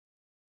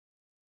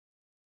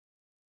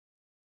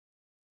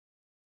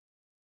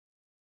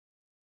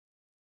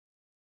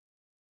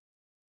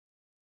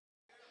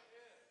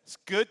It's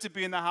good to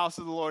be in the house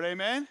of the Lord.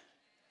 Amen.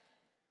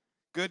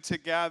 Good to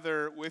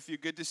gather with you.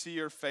 Good to see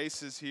your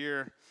faces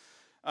here.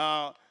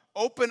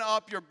 Open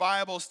up your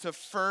Bibles to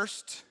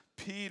First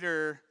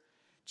Peter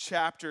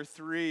chapter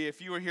 3.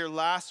 If you were here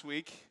last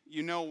week,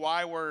 you know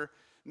why we're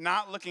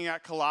not looking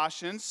at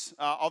Colossians,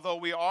 although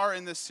we are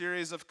in this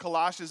series of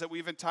Colossians that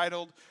we've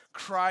entitled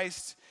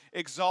Christ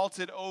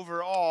Exalted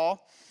Over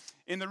All.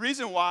 And the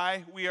reason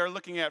why we are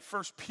looking at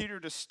First Peter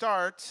to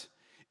start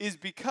is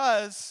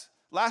because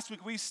last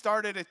week we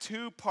started a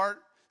two-part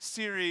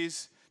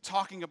series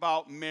talking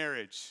about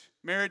marriage.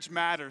 Marriage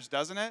matters,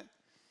 doesn't it?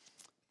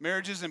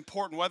 Marriage is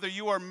important. Whether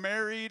you are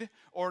married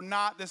or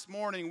not this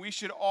morning, we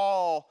should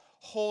all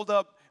hold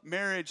up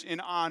marriage in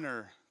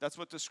honor. That's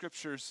what the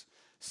scriptures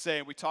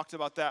say. We talked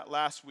about that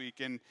last week.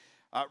 And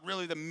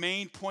really the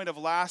main point of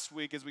last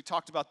week as we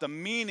talked about the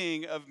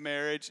meaning of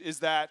marriage is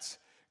that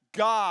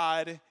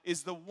God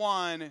is the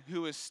one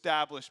who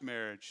established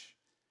marriage.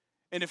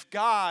 And if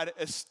God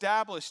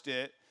established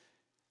it,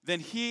 then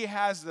he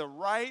has the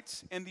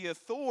right and the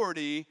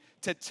authority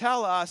to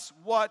tell us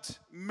what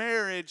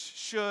marriage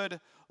should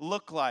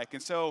look like.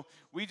 And so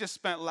we just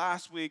spent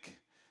last week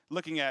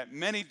looking at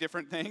many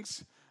different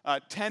things,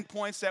 10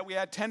 points that we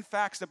had, 10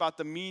 facts about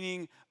the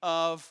meaning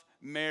of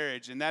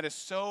marriage. And that is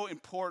so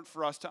important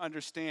for us to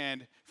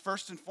understand.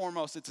 First and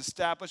foremost, it's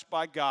established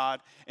by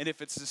God. And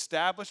if it's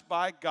established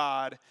by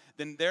God,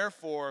 then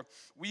therefore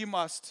we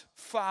must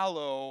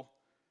follow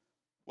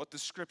what the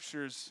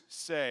scriptures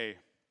say.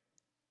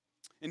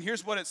 And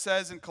here's what it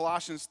says in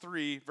Colossians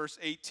 3, verse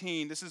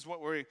 18. This is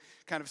what we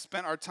kind of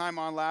spent our time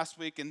on last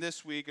week and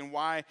this week, and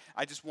why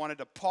I just wanted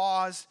to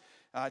pause,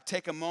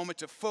 take a moment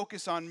to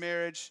focus on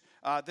marriage.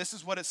 This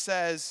is what it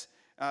says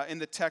in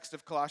the text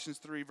of Colossians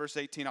 3, verse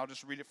 18. I'll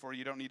just read it for you.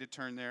 You don't need to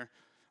turn there.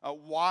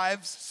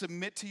 Wives,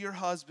 submit to your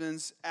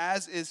husbands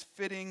as is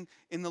fitting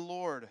in the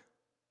Lord.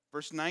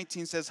 Verse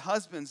 19 says,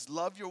 husbands,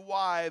 love your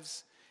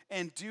wives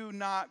and do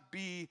not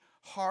be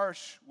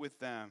harsh with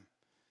them.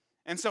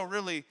 And so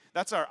really,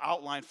 that's our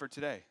outline for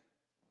today.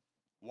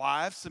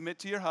 Wives, submit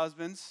to your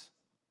husbands.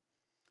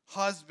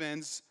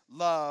 Husbands,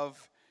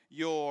 love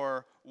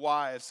your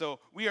wives. So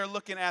we are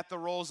looking at the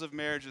roles of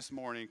marriage this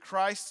morning.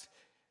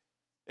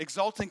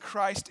 Exalting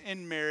Christ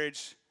in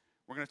marriage.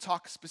 We're going to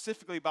talk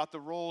specifically about the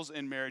roles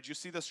in marriage. You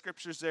see the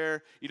scriptures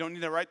there. You don't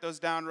need to write those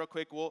down real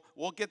quick.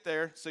 We'll get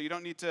there, so you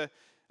don't need to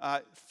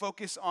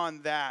focus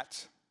on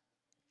that.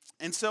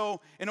 And so,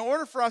 in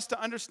order for us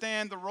to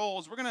understand the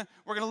roles, we're gonna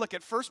look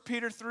at 1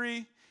 Peter 3,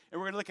 and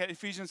we're going to look at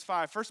Ephesians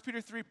 5. 1 Peter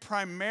 3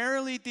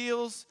 primarily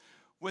deals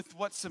with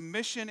what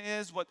submission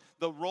is, what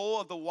the role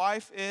of the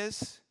wife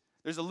is.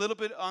 There's a little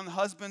bit on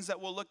husbands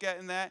that we'll look at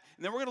in that.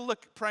 And then we're going to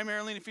look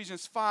primarily in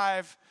Ephesians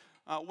 5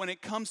 when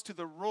it comes to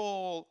the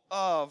role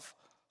of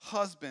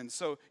husbands.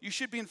 So you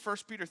should be in 1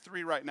 Peter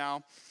 3 right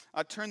now.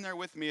 Turn there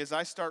with me as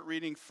I start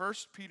reading 1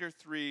 Peter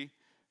 3,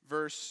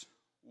 verse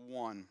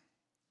 1.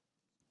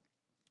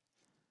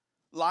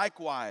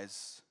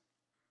 Likewise,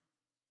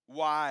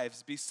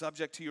 wives, be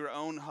subject to your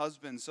own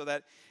husbands, so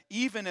that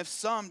even if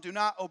some do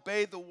not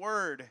obey the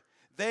word,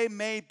 they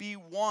may be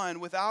won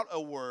without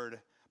a word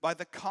by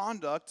the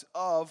conduct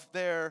of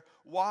their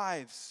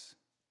wives,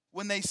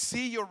 when they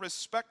see your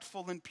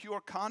respectful and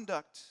pure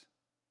conduct.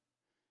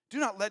 Do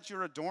not let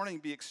your adorning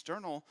be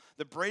external,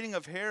 the braiding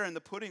of hair and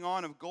the putting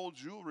on of gold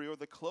jewelry or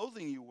the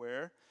clothing you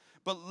wear,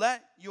 but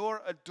let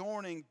your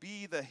adorning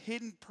be the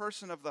hidden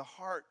person of the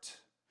heart,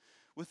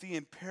 with the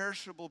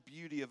imperishable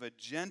beauty of a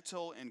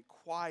gentle and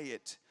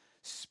quiet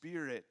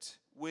spirit,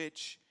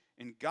 which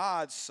in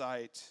God's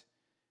sight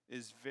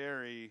is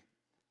very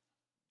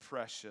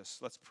precious.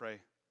 Let's pray.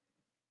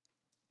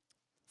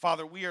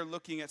 Father, we are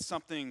looking at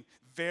something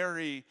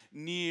very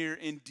near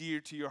and dear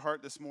to your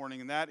heart this morning,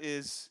 and that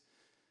is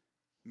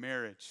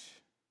marriage.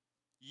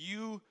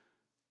 You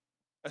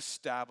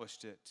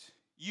established it.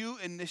 You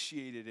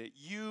initiated it.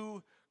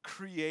 You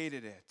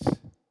created it.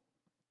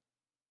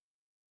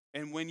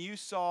 And when you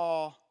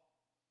saw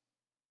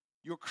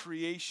your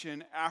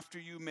creation after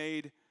you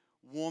made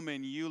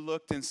woman, you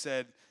looked and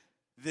said,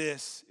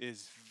 this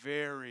is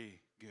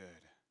very good.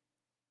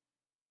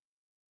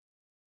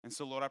 And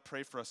so, Lord, I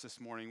pray for us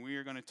this morning. We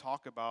are going to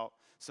talk about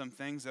some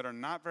things that are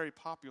not very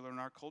popular in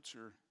our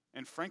culture.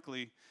 And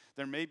frankly,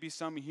 there may be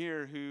some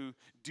here who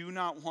do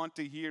not want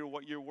to hear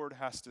what your word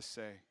has to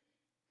say.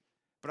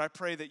 But I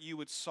pray that you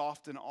would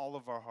soften all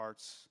of our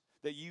hearts,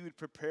 that you would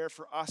prepare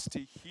for us to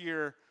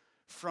hear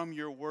from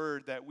your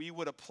word, that we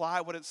would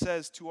apply what it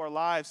says to our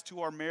lives,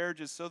 to our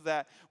marriages, so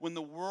that when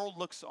the world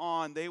looks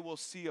on, they will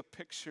see a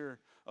picture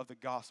of the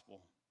gospel.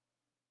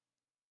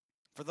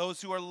 For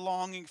those who are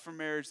longing for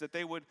marriage, that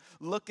they would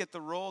look at the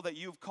role that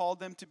you've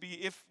called them to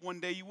be, if one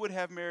day you would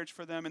have marriage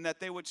for them, and that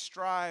they would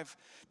strive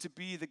to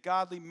be the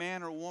godly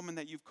man or woman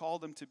that you've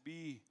called them to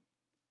be.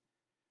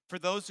 For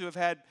those who have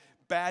had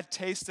bad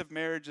taste of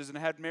marriages and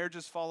had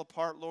marriages fall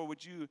apart, Lord,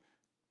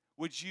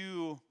 would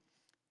you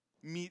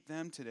meet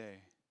them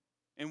today?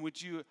 And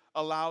would you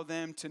allow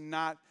them to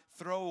not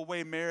throw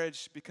away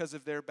marriage because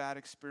of their bad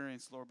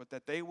experience, Lord, but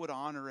that they would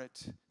honor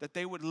it, that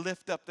they would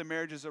lift up the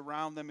marriages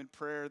around them in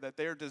prayer, that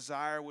their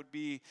desire would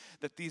be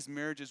that these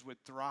marriages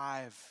would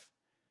thrive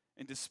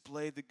and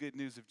display the good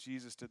news of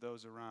Jesus to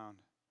those around.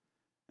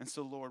 And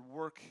so, Lord,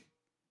 work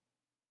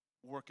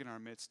in our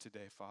midst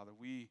today, Father.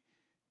 We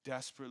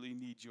desperately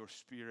need your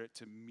Spirit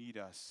to meet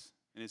us.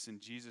 And it's in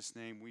Jesus'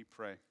 name we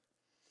pray.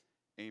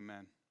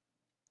 Amen.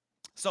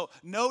 So,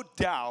 no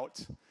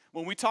doubt,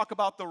 when we talk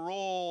about the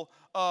role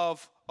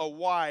of a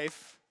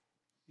wife,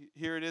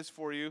 here it is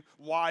for you.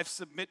 Wives,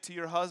 submit to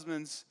your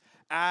husbands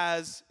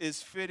as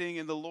is fitting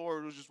in the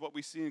Lord, which is what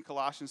we see in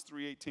Colossians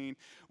 3:18.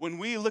 When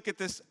we look at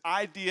this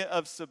idea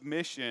of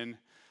submission,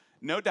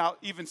 no doubt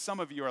even some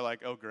of you are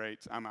like, oh, great,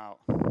 I'm out.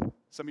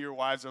 Some of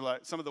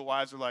the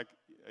wives are like,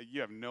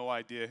 you have no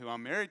idea who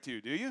I'm married to,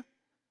 do you?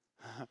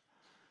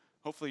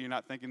 Hopefully you're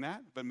not thinking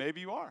that, but maybe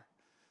you are.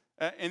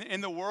 In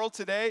the world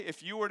today,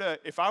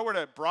 if I were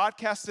to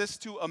broadcast this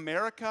to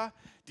America,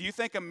 do you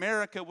think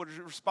America would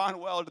respond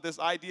well to this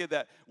idea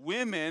that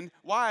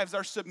wives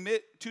are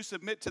to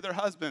submit to their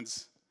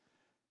husbands?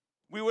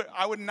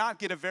 I would not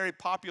get a very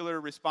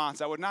popular response.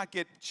 I would not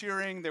get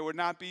cheering. There would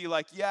not be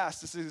like, yes,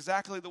 this is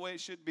exactly the way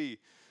it should be.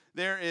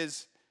 There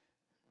is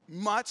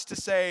much to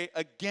say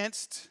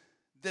against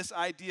this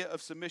idea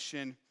of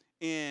submission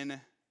in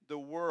the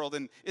world.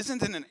 And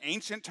isn't it an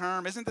ancient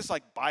term? Isn't this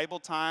like Bible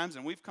times?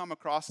 And we've come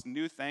across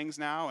new things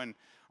now. And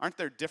aren't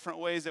there different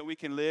ways that we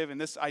can live?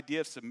 And this idea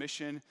of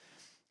submission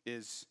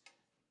is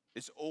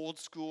old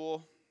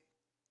school.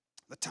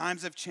 The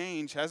times have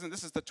changed, hasn't it?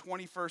 This is the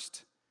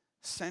 21st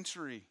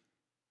century.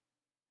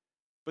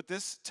 But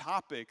this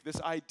topic,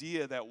 this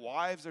idea that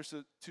wives are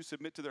to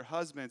submit to their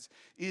husbands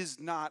is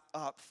not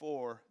up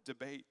for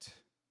debate.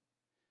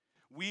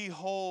 We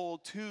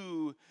hold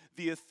to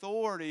the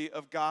authority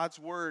of God's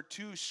word,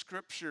 to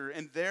Scripture,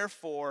 and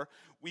therefore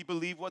we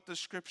believe what the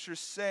Scriptures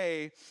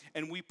say,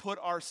 and we put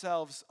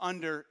ourselves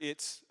under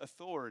its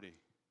authority.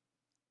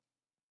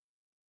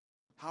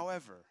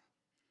 However,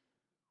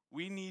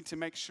 we need to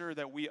make sure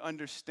that we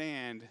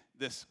understand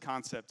this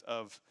concept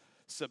of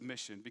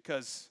submission,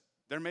 because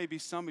there may be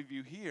some of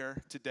you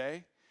here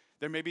today,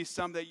 there may be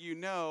some that you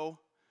know,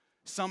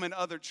 some in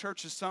other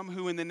churches, some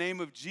who in the name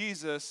of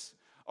Jesus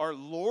are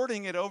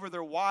lording it over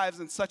their wives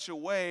in such a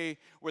way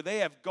where they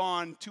have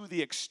gone to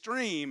the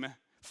extreme,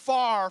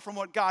 far from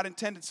what God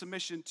intended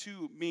submission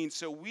to mean.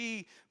 So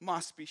we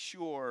must be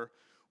sure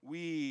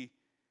we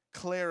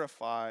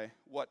clarify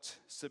what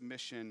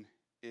submission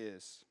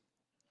is.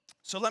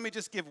 So let me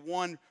just give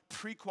one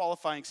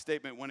pre-qualifying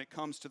statement when it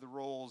comes to the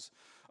roles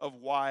of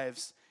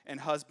wives and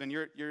husband.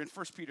 You're in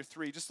 1 Peter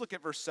 3. Just look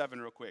at verse 7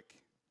 real quick.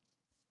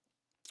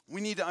 We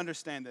need to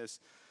understand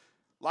this.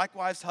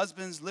 Likewise,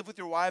 husbands, live with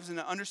your wives in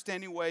an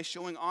understanding way,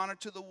 showing honor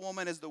to the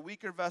woman as the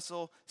weaker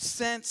vessel,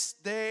 since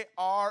they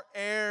are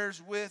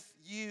heirs with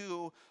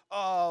you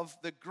of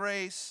the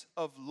grace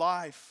of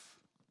life.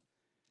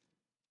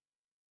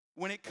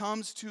 When it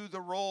comes to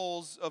the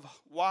roles of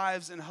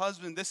wives and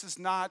husband, this is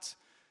not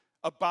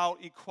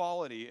about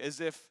equality, as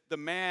if the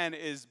man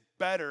is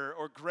better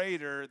or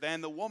greater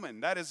than the woman.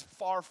 That is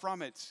far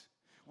from it.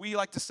 We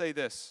like to say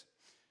this: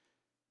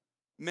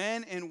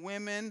 men and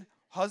women,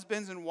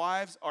 husbands and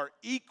wives are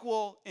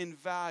equal in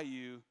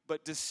value,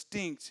 but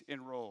distinct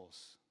in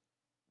roles.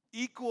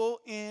 Equal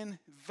in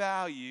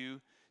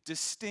value,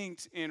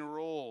 distinct in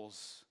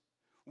roles.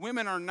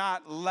 Women are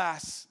not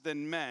less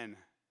than men,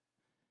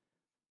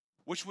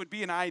 which would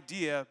be an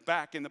idea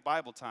back in the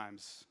Bible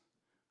times,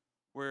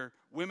 where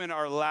women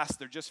are less,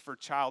 they're just for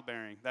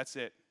childbearing, that's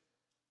it.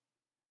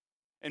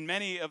 And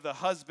many of the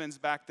husbands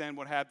back then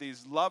would have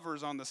these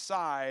lovers on the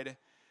side,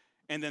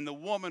 and then the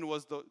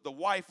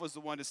wife was the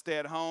one to stay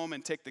at home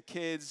and take the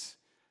kids,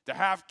 to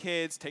have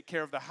kids, take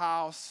care of the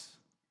house,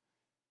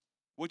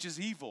 which is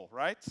evil,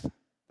 right?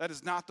 That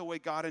is not the way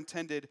God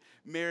intended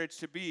marriage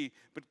to be.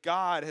 But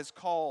God has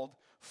called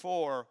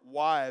for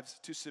wives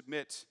to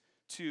submit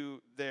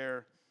to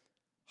their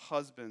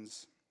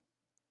husbands.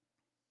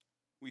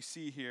 We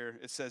see here,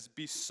 it says,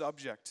 be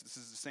subject. This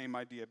is the same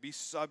idea. Be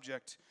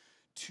subject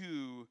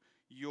to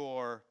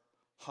your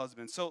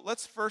husband. So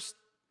let's first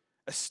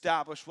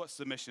establish what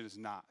submission is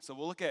not. So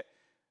we'll look at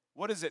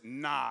what is it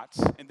not,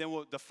 and then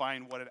we'll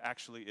define what it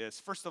actually is.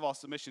 First of all,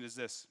 submission is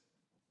this.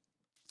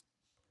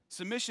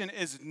 Submission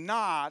is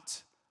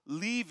not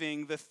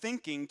leaving the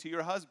thinking to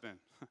your husband.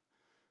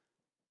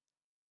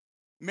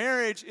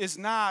 Marriage is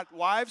not,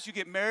 wives, you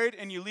get married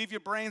and you leave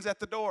your brains at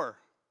the door.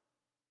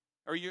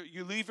 Or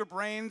you leave your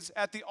brains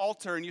at the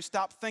altar and you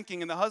stop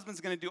thinking, and the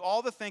husband's going to do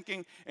all the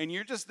thinking, and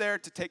you're just there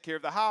to take care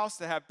of the house,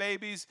 to have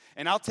babies,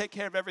 and I'll take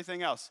care of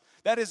everything else.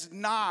 That is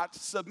not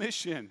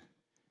submission.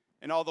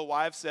 And all the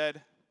wives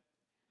said,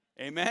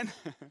 amen.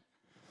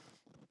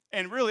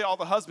 And really all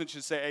the husbands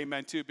should say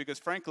amen too, because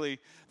frankly,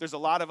 there's a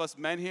lot of us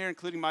men here,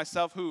 including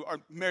myself, who are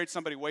married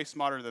somebody way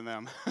smarter than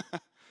them.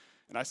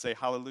 And I say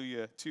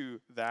hallelujah to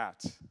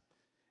that.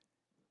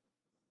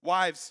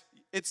 Wives,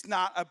 it's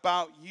not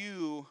about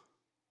you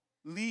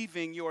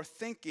leaving your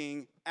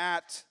thinking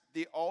at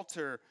the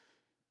altar.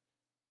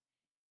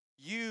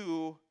 You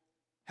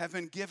have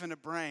been given a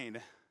brain.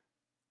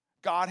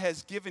 God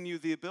has given you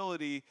the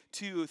ability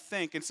to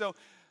think. And so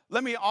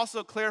let me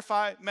also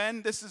clarify,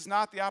 men, this is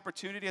not the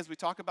opportunity as we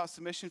talk about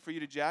submission for you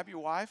to jab your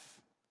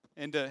wife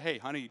and hey,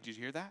 honey, did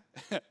you hear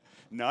that?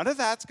 None of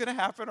that's going to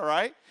happen, all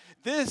right?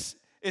 This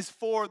is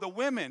for the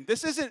women.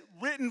 This isn't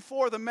written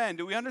for the men.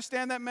 Do we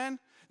understand that, men?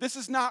 This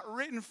is not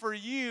written for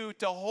you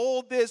to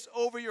hold this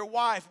over your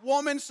wife.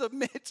 Woman,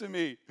 submit to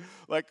me.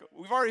 Like,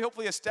 we've already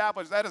hopefully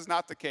established that is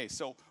not the case.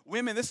 So,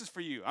 women, this is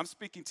for you. I'm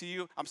speaking to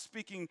you. I'm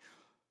speaking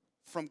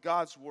from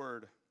God's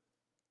word.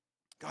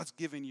 God's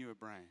given you a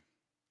brain.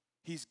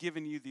 He's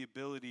given you the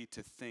ability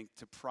to think,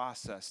 to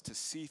process, to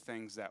see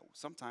things that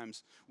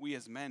sometimes we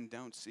as men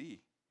don't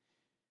see.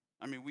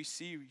 I mean, we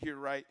see here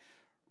right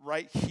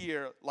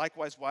here,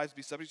 likewise, wives,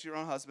 be subject to your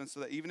own husbands,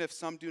 so that even if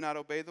some do not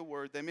obey the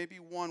word, they may be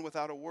won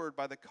without a word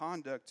by the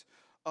conduct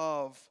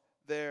of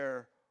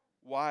their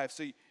wives.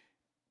 So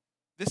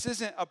this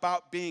isn't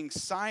about being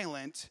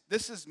silent.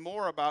 This is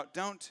more about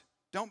don't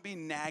be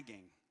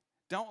nagging.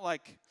 Don't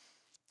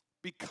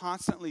be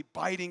constantly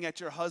biting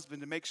at your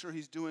husband to make sure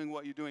he's doing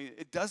what you're doing.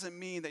 It doesn't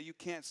mean that you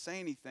can't say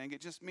anything.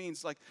 It just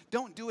means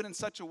don't do it in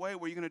such a way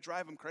where you're going to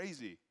drive him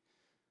crazy.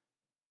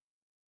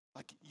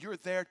 You're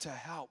there to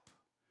help.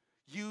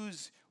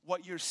 Use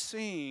what you're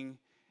seeing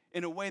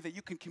in a way that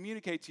you can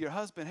communicate to your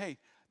husband, hey,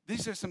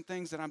 these are some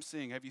things that I'm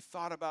seeing. Have you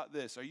thought about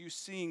this? Are you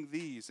seeing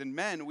these? And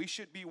men, we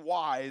should be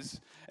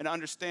wise and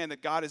understand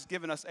that God has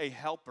given us a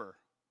helper,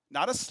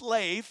 not a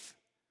slave.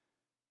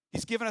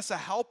 He's given us a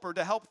helper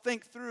to help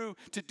think through,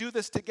 to do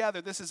this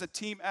together. This is a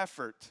team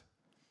effort.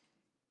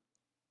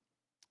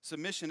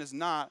 Submission is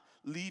not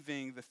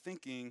leaving the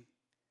thinking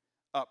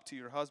up to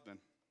your husband.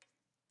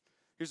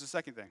 Here's the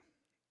second thing.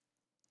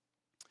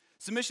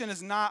 Submission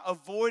is not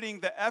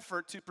avoiding the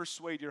effort to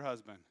persuade your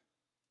husband.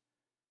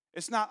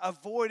 It's not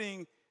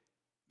avoiding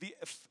the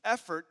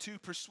effort to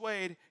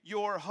persuade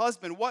your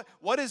husband.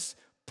 What is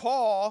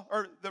Paul,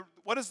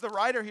 what is the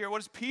writer here, what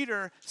is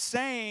Peter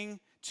saying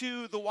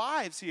to the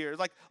wives here?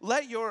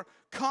 Let your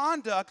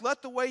conduct,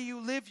 let the way you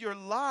live your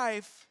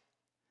life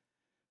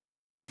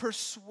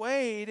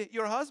persuade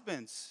your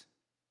husbands,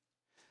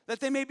 that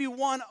they may be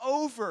won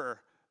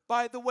over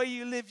by the way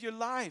you live your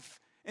life.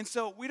 And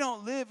so we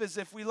don't live as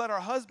if we let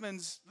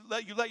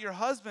your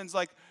husbands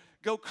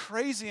go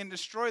crazy and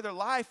destroy their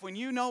life when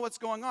you know what's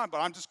going on, but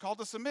I'm just called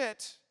to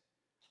submit.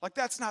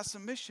 That's not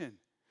submission.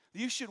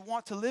 You should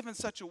want to live in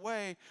such a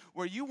way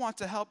where you want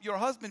to help your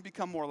husband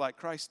become more like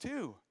Christ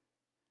too.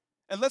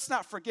 And let's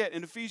not forget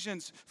in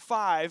Ephesians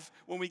 5,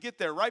 when we get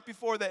there, right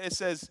before that it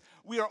says,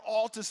 we are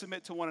all to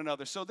submit to one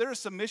another. So there is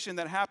submission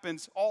that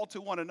happens all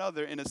to one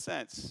another in a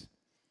sense.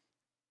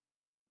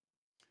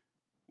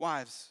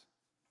 Wives,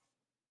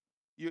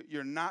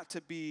 you're not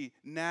to be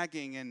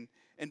nagging and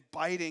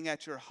biting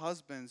at your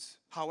husbands.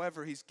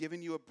 However, he's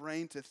given you a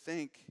brain to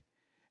think,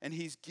 and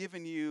he's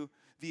given you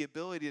the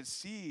ability to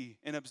see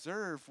and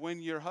observe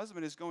when your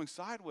husband is going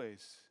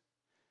sideways.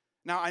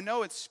 Now, I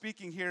know it's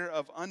speaking here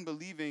of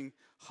unbelieving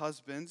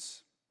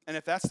husbands, and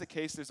if that's the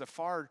case, there's a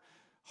far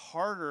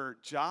harder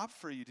job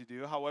for you to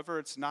do. However,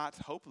 it's not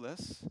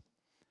hopeless.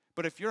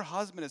 But if your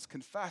husband has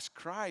confessed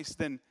Christ,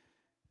 then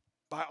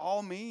by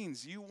all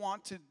means, you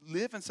want to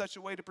live in such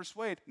a way to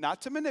persuade,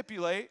 not to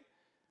manipulate,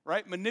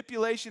 right?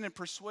 Manipulation and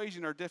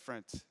persuasion are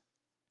different.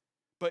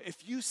 But if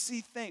you see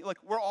things,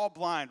 we're all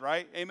blind,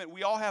 right? Amen.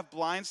 We all have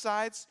blind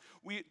sides.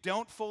 We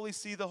don't fully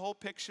see the whole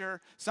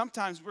picture.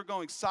 Sometimes we're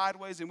going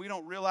sideways and we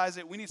don't realize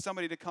it. We need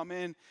somebody to come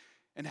in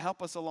and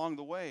help us along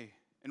the way.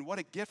 And what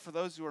a gift for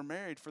those who are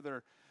married, for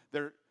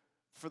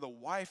the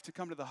wife to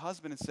come to the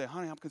husband and say,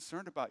 honey, I'm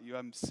concerned about you.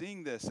 I'm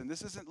seeing this, and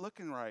this isn't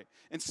looking right.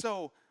 And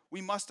so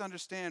we must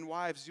understand,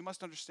 wives, you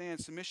must understand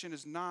submission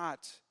is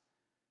not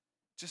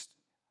just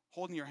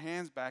holding your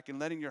hands back and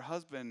letting your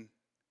husband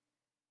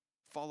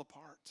fall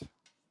apart.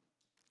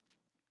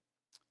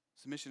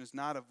 Submission is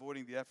not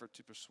avoiding the effort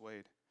to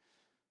persuade.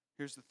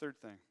 Here's the third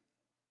thing.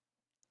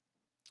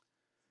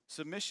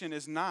 Submission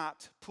is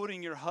not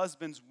putting your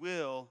husband's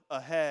will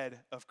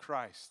ahead of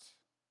Christ.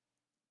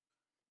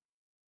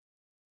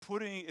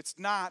 It's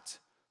not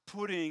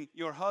putting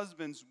your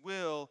husband's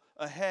will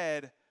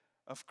ahead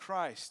of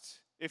Christ.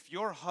 If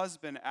your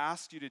husband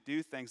asks you to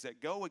do things that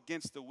go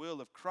against the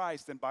will of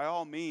Christ, then by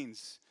all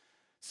means,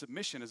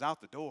 submission is out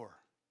the door.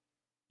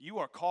 You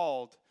are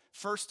called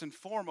first and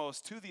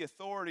foremost to the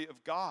authority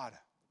of God.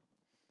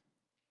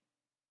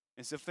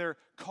 As if they're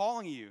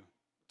calling you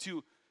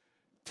to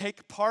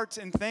take part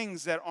in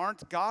things that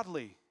aren't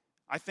godly.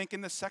 I think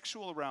in the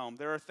sexual realm,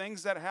 there are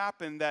things that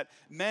happen that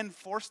men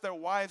force their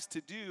wives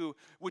to do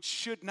which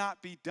should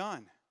not be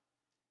done.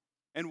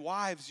 And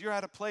wives, you're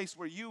at a place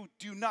where you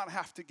do not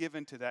have to give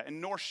into that, and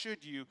nor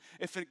should you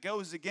if it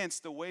goes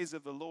against the ways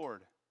of the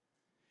Lord.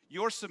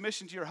 Your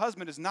submission to your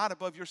husband is not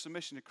above your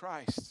submission to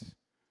Christ.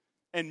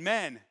 And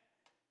men,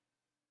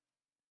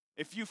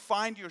 if you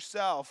find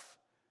yourself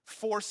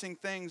forcing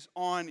things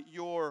on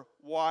your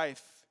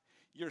wife,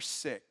 you're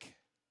sick.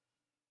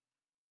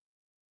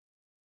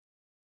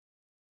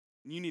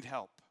 You need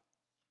help.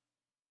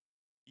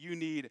 You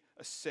need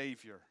a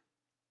Savior.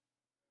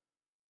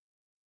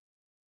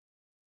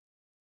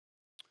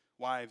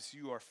 Wives,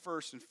 you are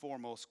first and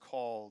foremost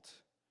called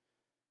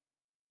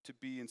to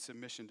be in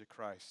submission to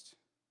Christ.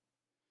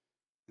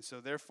 And so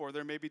therefore,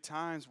 there may be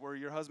times where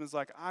your husband's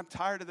like, I'm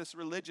tired of this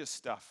religious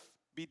stuff.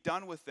 Be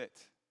done with it.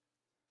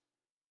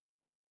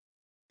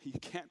 You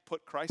can't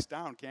put Christ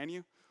down, can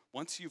you?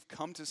 Once you've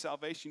come to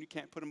salvation, you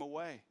can't put him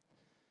away.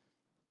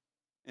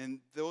 In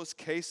those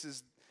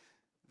cases,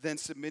 then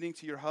submitting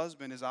to your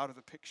husband is out of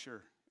the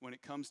picture when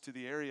it comes to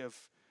the area of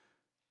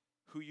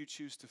who you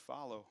choose to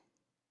follow.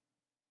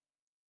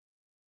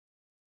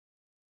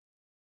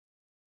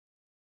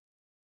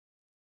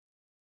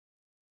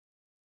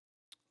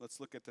 Let's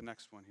look at the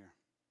next one here.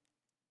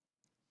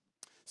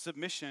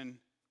 Submission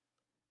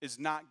is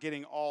not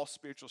getting all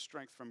spiritual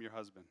strength from your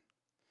husband.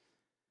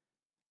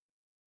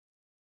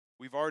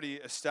 We've already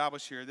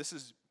established here, this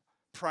is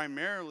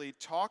primarily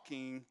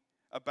talking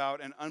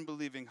about an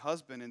unbelieving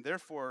husband, and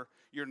therefore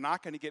you're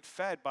not going to get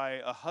fed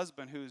by a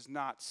husband who's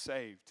not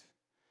saved.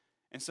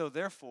 And so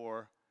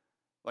therefore,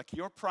 like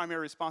your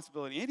primary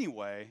responsibility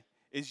anyway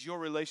is your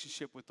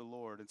relationship with the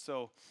Lord. And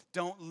so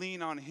don't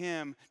lean on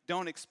him.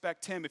 Don't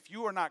expect him. If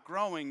you are not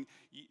growing,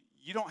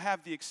 you don't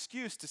have the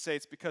excuse to say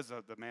it's because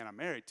of the man I'm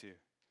married to.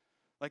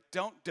 Like,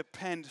 don't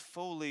depend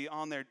fully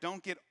on there.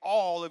 Don't get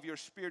all of your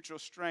spiritual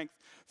strength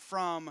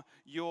from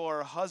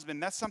your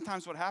husband. That's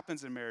sometimes what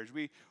happens in marriage.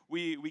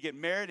 We get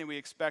married and we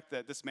expect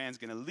that this man's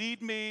going to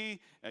lead me.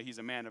 He's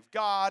a man of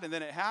God. And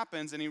then it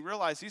happens and you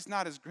realize he's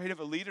not as great of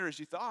a leader as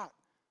you thought.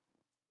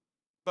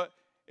 But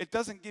it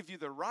doesn't give you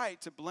the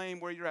right to blame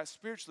where you're at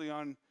spiritually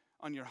on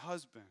your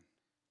husband.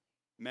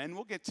 Men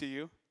will get to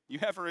you. You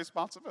have a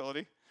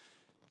responsibility.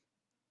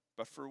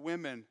 But for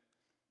women,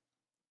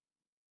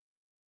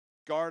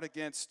 guard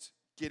against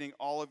getting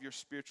all of your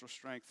spiritual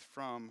strength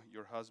from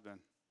your husband.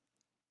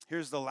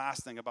 Here's the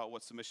last thing about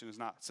what submission is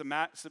not.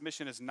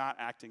 Submission is not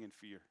acting in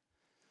fear.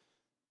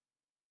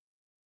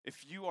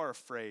 If you are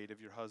afraid of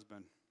your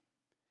husband,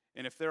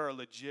 and if there are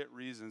legit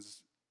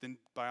reasons, then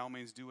by all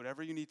means do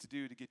whatever you need to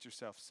do to get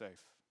yourself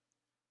safe.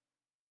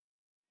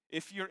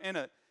 If you're in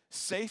a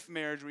safe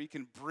marriage where you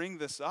can bring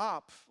this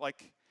up,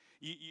 like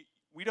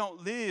we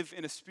don't live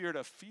in a spirit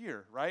of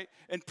fear, right?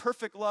 And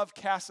perfect love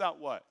casts out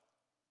what?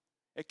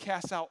 It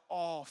casts out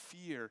all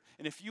fear.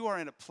 And if you are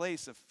in a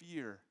place of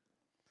fear,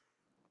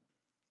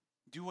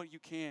 do what you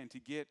can to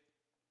get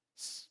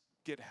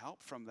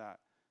help from that.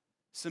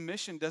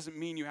 Submission doesn't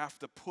mean you have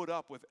to put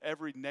up with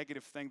every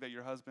negative thing that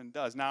your husband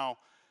does. Now,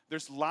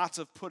 there's lots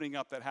of putting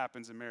up that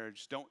happens in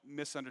marriage. Don't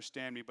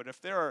misunderstand me. But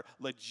if there are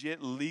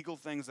legit legal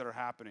things that are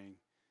happening,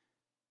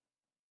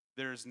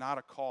 there is not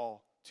a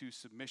call to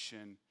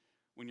submission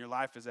when your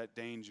life is at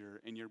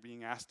danger and you're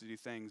being asked to do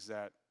things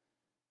that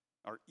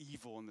are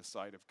evil in the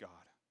sight of God.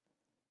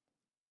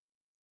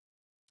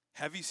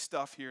 Heavy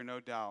stuff here,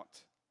 no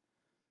doubt,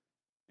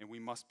 and we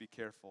must be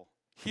careful.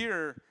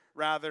 Here,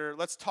 rather,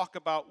 let's talk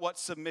about what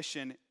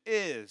submission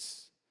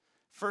is.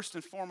 First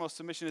and foremost,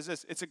 submission is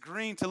this. It's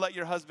agreeing to let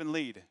your husband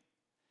lead.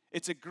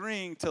 It's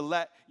agreeing to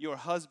let your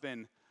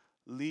husband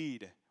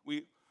lead.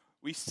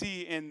 We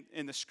see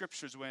in the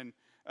scriptures when,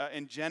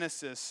 in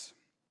Genesis,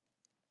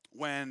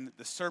 when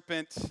the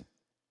serpent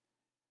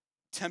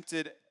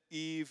tempted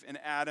Eve and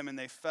Adam and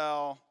they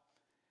fell,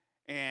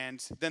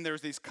 and then there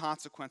was these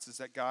consequences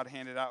that God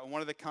handed out. And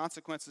one of the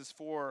consequences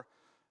for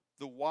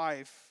the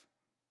wife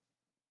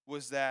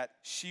was that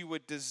she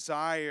would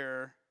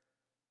desire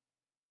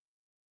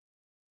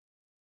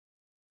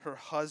her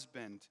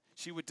husband.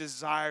 She would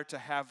desire to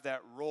have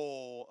that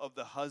role of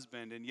the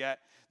husband, and yet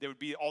there would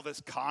be all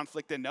this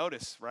conflict and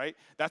notice, right?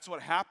 That's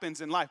what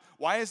happens in life.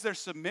 Why is there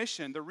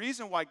submission? The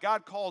reason why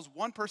God calls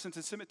one person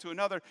to submit to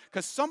another,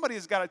 because somebody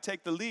has got to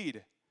take the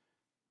lead.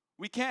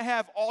 We can't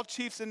have all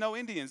chiefs and no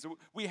Indians.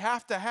 We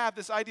have to have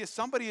this idea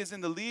somebody is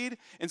in the lead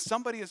and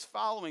somebody is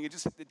following.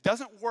 It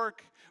doesn't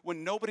work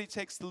when nobody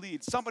takes the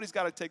lead. Somebody's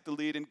got to take the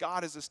lead, and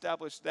God has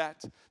established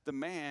that the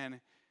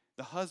man,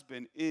 the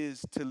husband,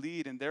 is to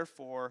lead, and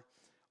therefore,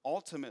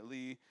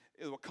 ultimately,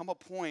 it will come a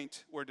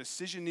point where a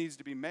decision needs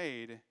to be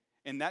made,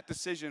 and that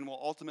decision will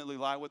ultimately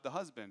lie with the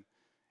husband.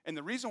 And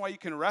the reason why you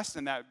can rest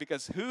in that,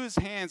 because whose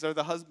hands are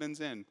the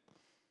husbands in?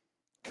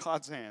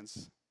 God's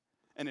hands.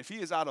 And if he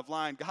is out of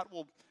line, God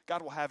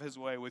will have his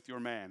way with your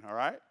man, all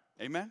right?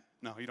 Amen?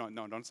 No, you don't.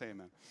 No, don't say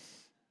amen.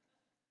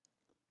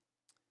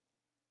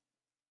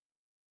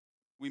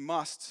 We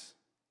must,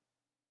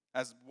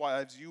 as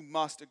wives, you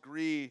must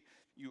agree,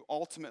 you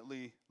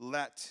ultimately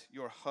let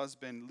your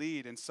husband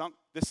lead. And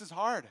this is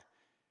hard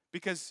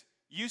because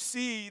you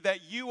see that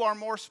you are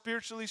more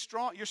spiritually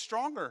strong. You're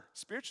stronger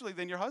spiritually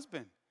than your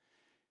husband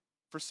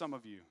for some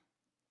of you.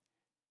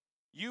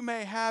 You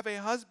may have a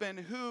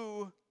husband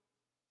who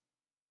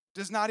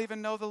does not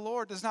even know the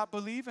Lord, does not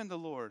believe in the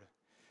Lord.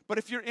 But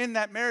if you're in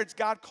that marriage,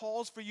 God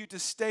calls for you to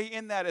stay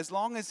in that as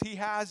long as he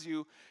has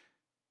you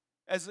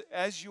as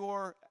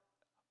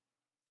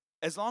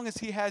long as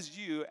he has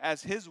you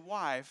as his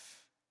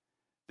wife,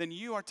 then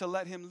you are to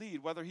let him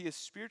lead, whether he is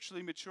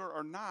spiritually mature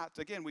or not.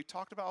 Again, we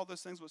talked about all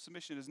those things, what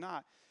submission is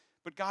not.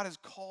 But God has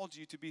called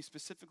you to be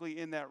specifically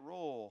in that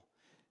role.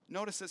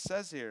 Notice it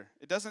says here,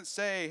 it doesn't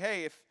say,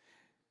 hey,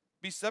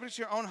 Be subject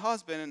to your own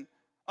husband, and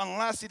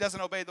unless he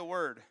doesn't obey the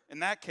word. In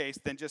that case,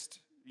 then just,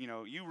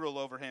 you rule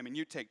over him and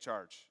you take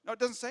charge. No, it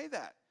doesn't say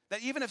that.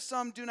 That even if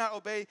some do not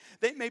obey,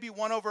 they may be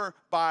won over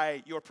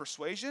by your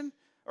persuasion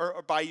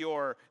or by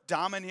your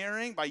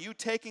domineering, by you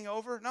taking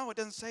over. No, it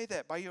doesn't say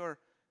that. By your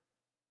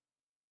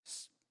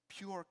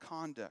pure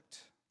conduct.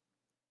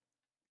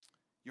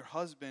 Your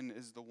husband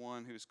is the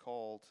one who's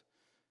called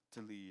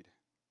to lead.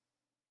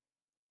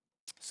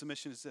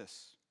 Submission is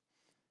this.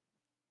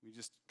 We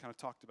just kind of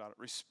talked about it.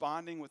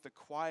 Responding with a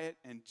quiet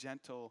and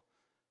gentle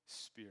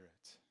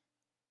spirit.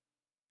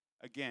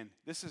 Again,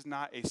 this is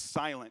not a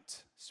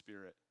silent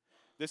spirit.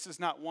 This is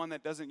not one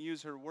that doesn't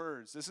use her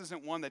words. This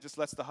isn't one that just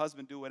lets the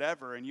husband do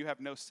whatever and you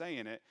have no say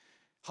in it.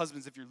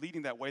 Husbands, if you're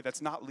leading that way,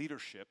 that's not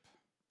leadership.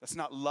 That's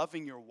not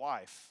loving your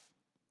wife.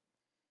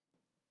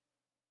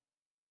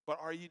 But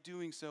are you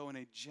doing so in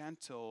a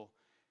gentle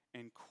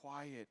and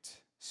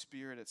quiet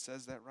spirit? It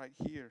says that right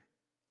here.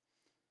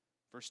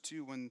 Verse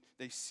 2, when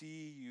they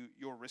see you,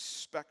 your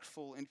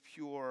respectful and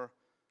pure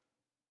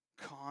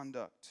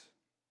conduct.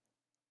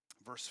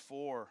 Verse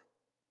 4,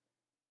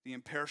 the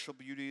imperishable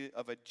beauty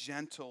of a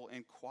gentle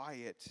and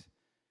quiet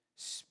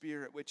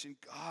spirit, which in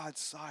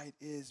God's sight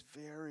is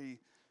very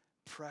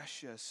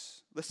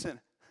precious. Listen,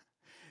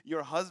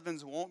 your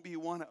husbands won't be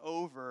won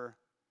over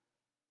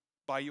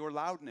by your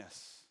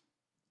loudness,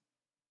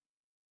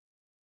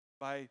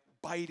 by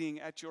biting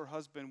at your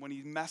husband when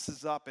he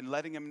messes up and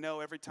letting him know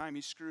every time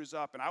he screws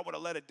up, and I would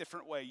have led a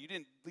different way. You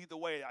didn't lead the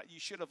way you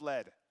should have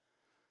led.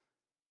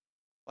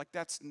 Like,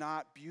 that's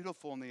not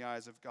beautiful in the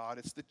eyes of God.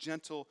 It's the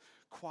gentle,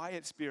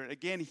 quiet spirit.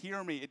 Again,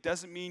 hear me. It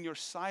doesn't mean you're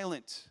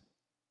silent.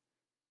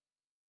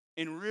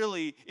 And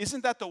really,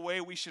 isn't that the way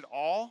we should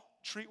all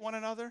treat one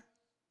another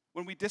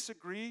when we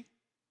disagree?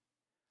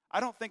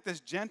 I don't think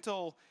this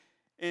gentle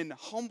and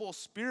humble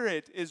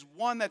spirit is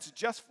one that's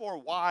just for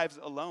wives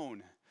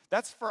alone.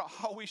 That's for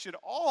how we should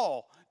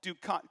all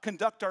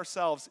conduct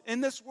ourselves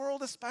in this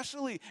world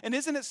especially. And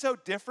isn't it so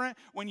different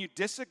when you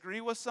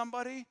disagree with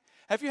somebody?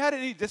 Have you had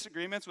any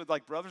disagreements with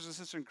like brothers and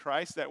sisters in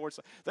Christ that were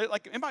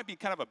like it might be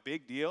kind of a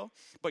big deal,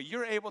 but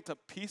you're able to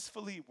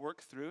peacefully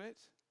work through it?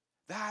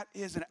 That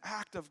is an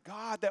act of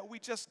God that we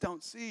just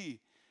don't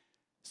see.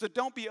 So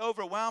don't be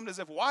overwhelmed as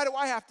if, why do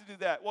I have to do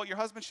that? Well, your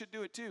husband should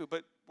do it too,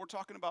 but we're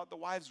talking about the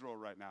wives' role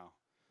right now.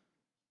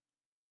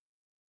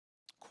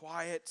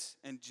 Quiet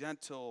and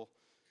gentle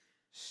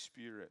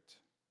spirit.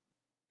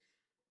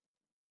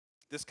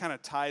 This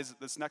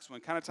next one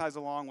kind of ties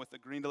along with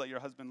agreeing to let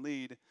your husband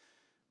lead,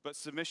 but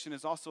submission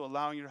is also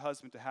allowing your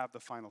husband to have the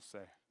final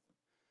say.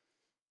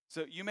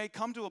 So you may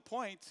come to a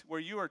point where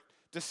you are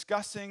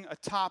discussing a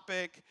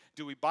topic.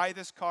 Do we buy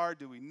this car?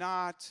 Do we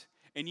not?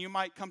 And you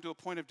might come to a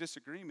point of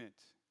disagreement.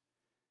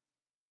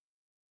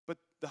 But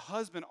the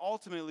husband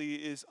ultimately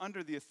is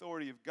under the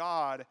authority of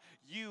God.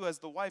 You as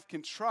the wife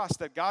can trust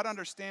that God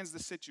understands the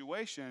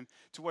situation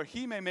to where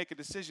he may make a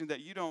decision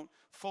that you're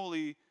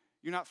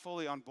not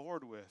fully on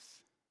board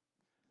with.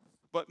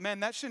 But men,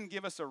 that shouldn't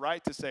give us a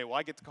right to say, well,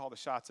 I get to call the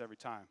shots every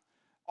time.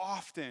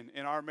 Often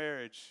in our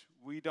marriage,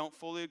 we don't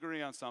fully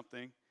agree on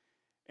something.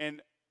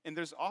 And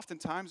there's often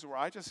times where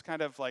I just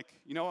kind of like,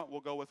 you know what, we'll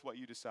go with what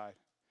you decide.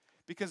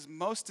 Because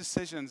most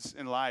decisions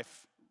in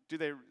life,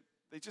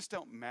 they just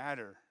don't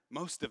matter,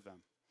 most of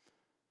them.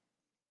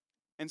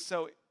 And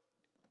so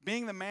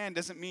being the man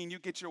doesn't mean you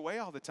get your way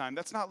all the time.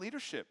 That's not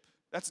leadership.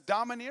 That's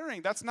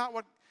domineering. That's not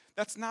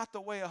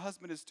the way a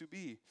husband is to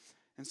be.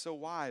 And so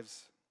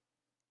wives,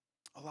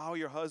 allow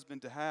your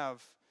husband to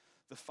have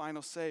the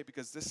final say,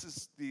 because this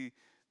is the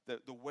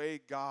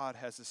way God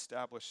has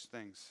established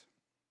things.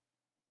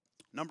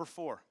 Number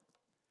 4,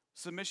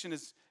 submission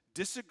is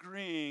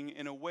disagreeing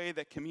in a way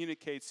that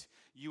communicates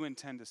you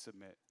intend to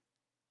submit.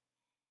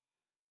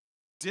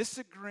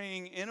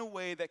 Disagreeing in a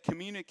way that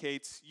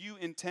communicates you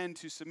intend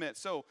to submit.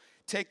 So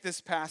take this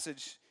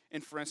passage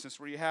in, for instance,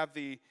 where you have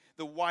the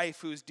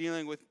wife who's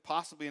dealing with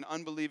possibly an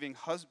unbelieving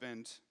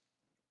husband.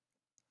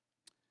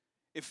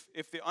 If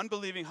the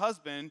unbelieving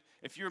husband,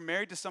 if you're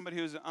married to somebody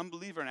who's an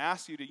unbeliever and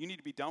asks you you need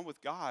to be done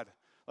with God,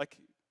 like,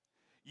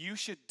 you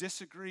should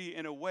disagree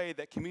in a way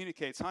that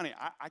communicates, honey,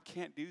 I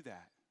can't do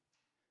that.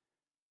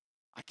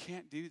 I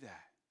can't do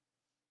that.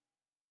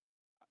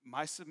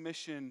 My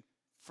submission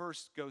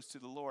first goes to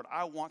the Lord.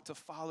 I want to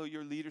follow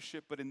your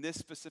leadership, but in this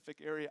specific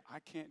area, I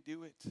can't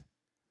do it. Do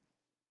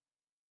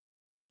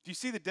you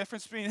see the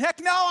difference between, heck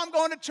no, I'm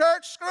going to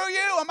church, screw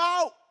you, I'm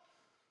out?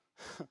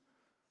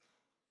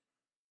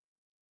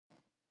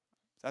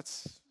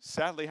 That's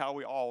sadly how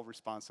we all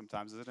respond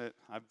sometimes, isn't it?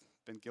 I've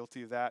been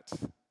guilty of that.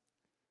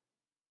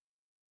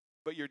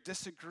 But your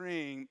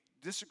disagreement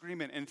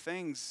in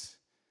things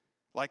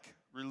like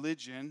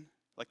religion,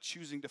 like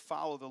choosing to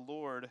follow the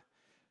Lord,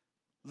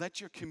 let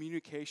your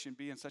communication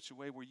be in such a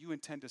way where you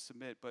intend to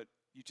submit, but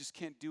you just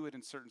can't do it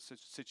in certain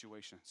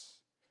situations.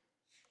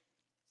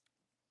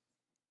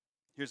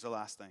 Here's the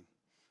last thing.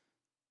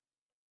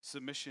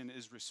 Submission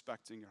is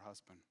respecting your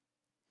husband.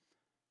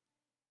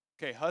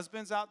 Okay,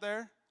 husbands out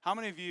there, how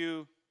many of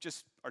you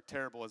just are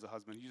terrible as a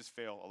husband? You just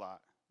fail a lot.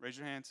 Raise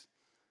your hands.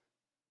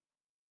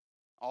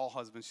 All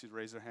husbands should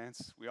raise their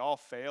hands. We all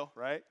fail,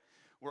 right?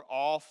 We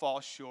all fall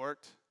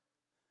short.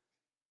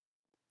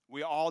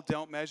 We all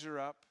don't measure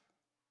up.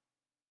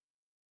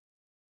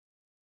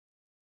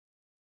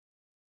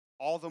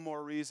 All the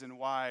more reason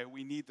why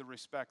we need the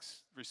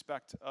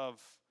respect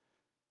of.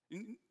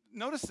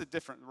 Notice the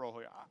different role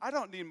here. I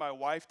don't need my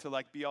wife to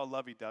like be all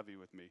lovey-dovey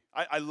with me.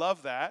 I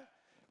love that,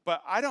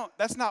 but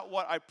that's not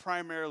what I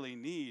primarily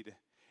need.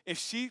 If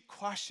she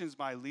questions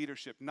my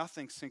leadership,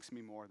 nothing sinks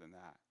me more than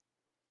that.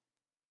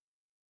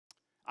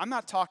 I'm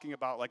not talking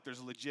about like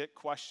there's legit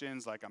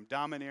questions like I'm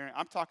domineering.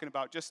 I'm talking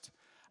about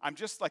I'm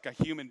just like a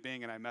human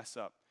being and I mess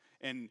up.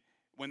 And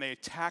when they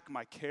attack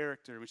my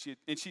character,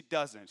 and she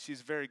doesn't.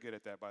 She's very good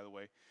at that, by the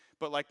way.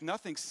 But like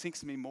nothing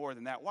sinks me more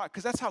than that. Why?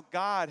 Because that's how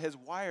God has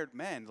wired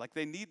men. Like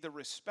they need the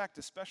respect,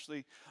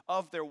 especially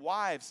of their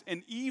wives.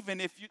 And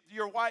even if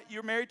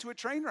you're married to a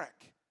train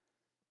wreck,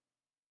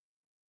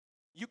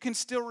 you can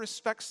still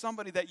respect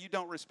somebody that you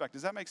don't respect.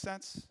 Does that make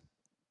sense?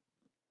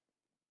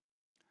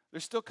 There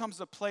still comes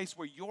a place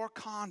where your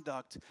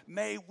conduct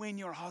may win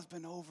your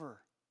husband over.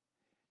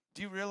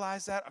 Do you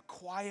realize that? A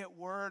quiet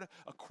word,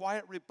 a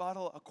quiet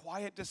rebuttal, a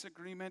quiet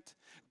disagreement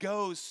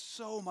goes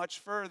so much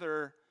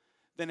further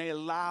than a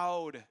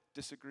loud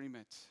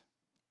disagreement.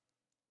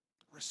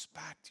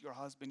 Respect your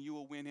husband. You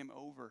will win him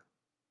over.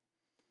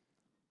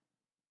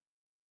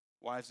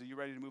 Wives, are you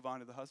ready to move on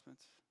to the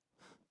husbands?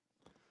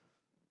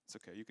 It's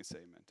okay. You can say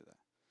amen to that.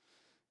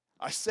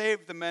 I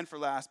saved the men for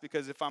last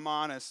because if I'm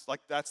honest, like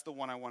that's the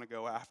one I want to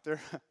go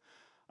after.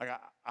 Like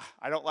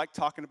I don't like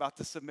talking about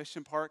the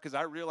submission part because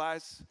I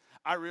realize,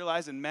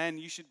 and men,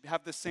 you should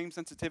have the same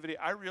sensitivity.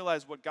 I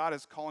realize what God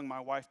is calling my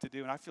wife to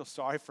do, and I feel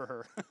sorry for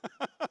her.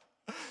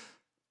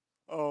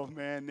 Oh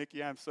man,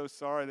 Nikki, I'm so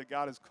sorry that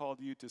God has called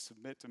you to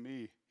submit to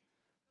me.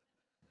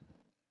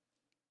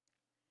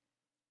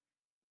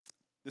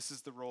 This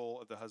is the role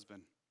of the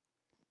husband.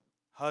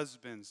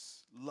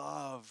 Husbands,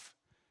 love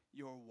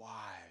your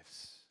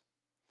wives.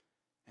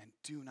 And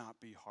do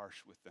not be harsh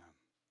with them.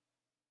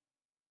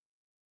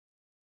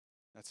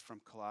 That's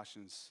from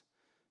Colossians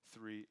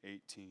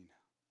 3:18.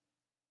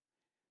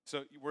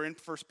 So we're in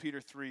 1 Peter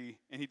 3,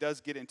 and he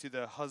does get into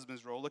the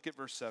husband's role. Look at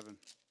verse 7.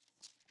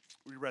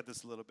 We read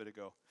this a little bit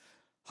ago.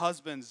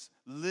 Husbands,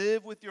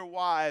 live with your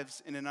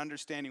wives in an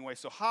understanding way.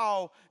 So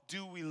how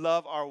do we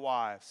love our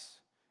wives?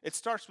 It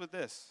starts with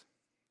this.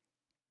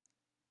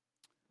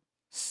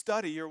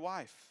 Study your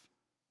wife.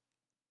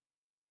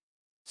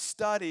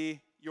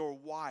 Study your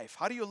wife.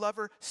 How do you love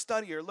her?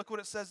 Study her. Look what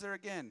it says there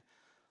again.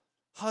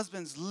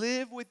 Husbands,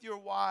 live with your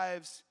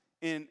wives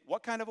in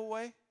what kind of a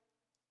way?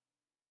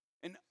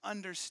 An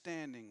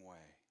understanding way.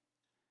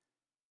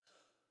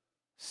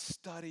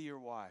 Study your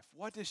wife.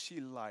 What does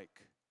she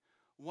like?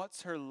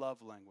 What's her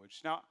love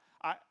language? Now,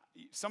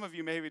 some of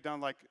you may have done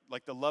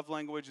like the love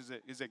language.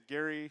 Is it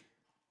Gary?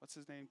 What's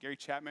his name? Gary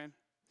Chapman.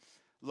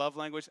 Love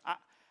language.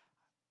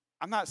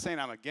 I'm not saying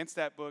I'm against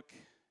that book,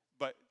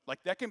 but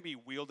like that can be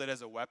wielded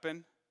as a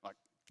weapon. Like,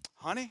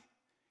 honey,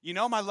 you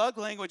know my love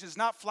language is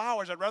not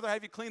flowers. I'd rather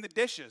have you clean the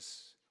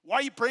dishes. Why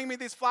you bring me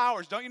these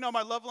flowers? Don't you know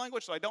my love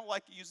language? So I don't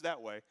like to use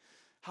that way.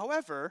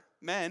 However,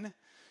 men,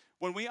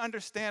 when we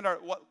understand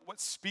what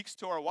speaks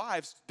to our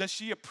wives, does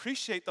she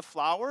appreciate the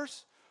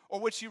flowers? Or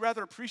would she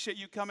rather appreciate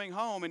you coming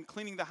home and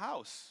cleaning the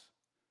house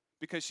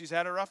because she's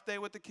had a rough day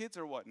with the kids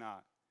or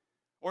whatnot?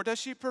 Or does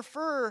she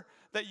prefer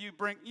that you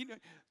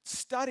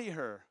study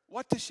her?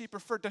 What does she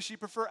prefer? Does she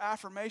prefer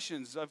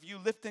affirmations of you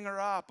lifting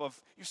her up,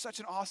 of you're such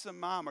an awesome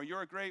mom, or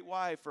you're a great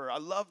wife, or I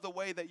love the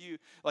way that you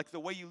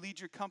lead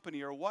your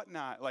company, or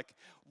whatnot? Like,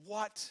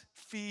 what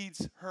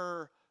feeds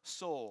her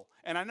soul?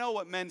 And I know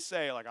what men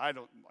say, like,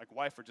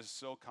 wife are just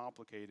so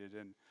complicated,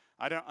 and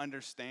I don't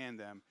understand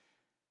them.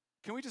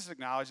 Can we just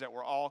acknowledge that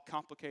we're all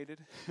complicated?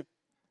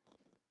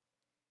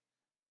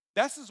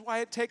 This is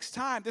why it takes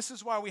time. This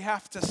is why we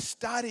have to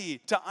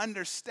study to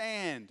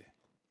understand.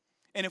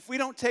 And if we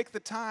don't take the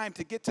time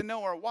to get to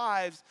know our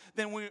wives,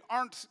 then we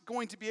aren't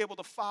going to be able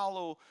to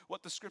follow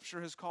what the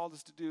Scripture has called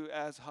us to do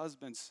as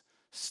husbands.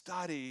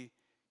 Study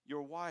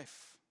your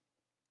wife.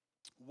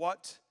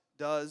 What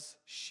does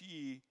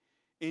she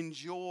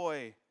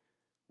enjoy?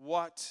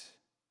 What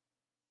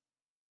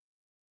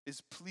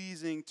is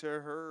pleasing to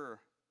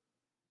her?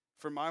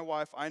 For my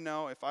wife, I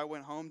know if I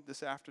went home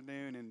this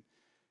afternoon and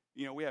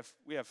we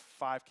have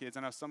 5 kids.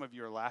 I know some of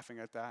you are laughing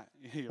at that.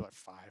 You're like,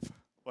 5?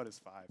 What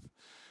is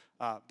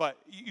 5? But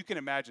you can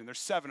imagine there's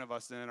 7 of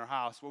us in our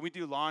house. When we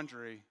do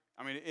laundry,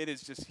 I mean, it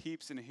is just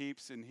heaps and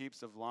heaps and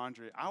heaps of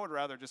laundry. I would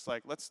rather just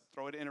let's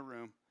throw it in a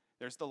room.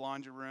 There's the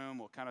laundry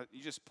room.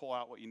 You just pull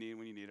out what you need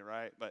when you need it,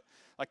 right? But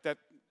like that,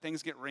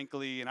 things get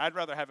wrinkly, and I'd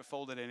rather have it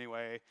folded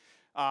anyway.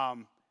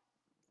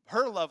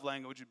 Her love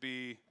language would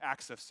be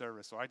acts of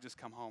service. So I just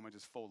come home and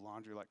just fold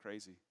laundry like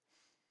crazy.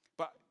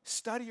 But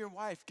study your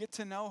wife. Get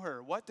to know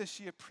her. What does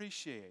she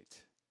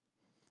appreciate?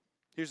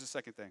 Here's the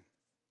second thing.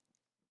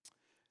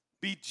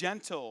 Be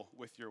gentle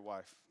with your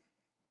wife.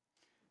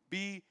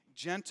 Be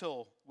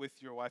gentle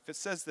with your wife. It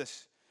says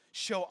this,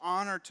 show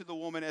honor to the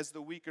woman as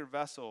the weaker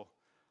vessel.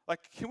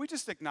 Like, can we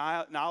just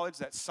acknowledge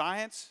that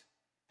science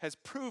has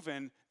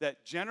proven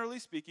that, generally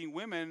speaking,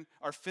 women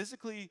are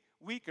physically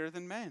weaker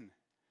than men.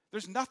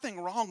 There's nothing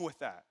wrong with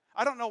that.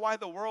 I don't know why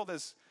the world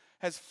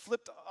has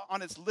flipped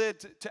on its lid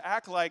to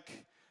act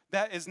like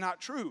that is not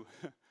true.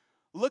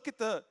 Look at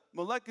the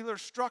molecular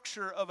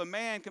structure of a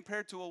man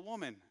compared to a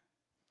woman.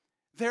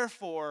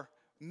 Therefore,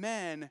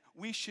 men,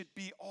 we should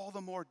be all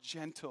the more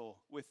gentle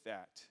with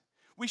that.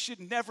 We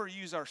should never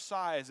use our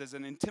size as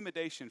an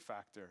intimidation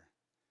factor.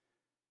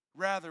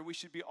 Rather, we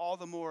should be all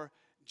the more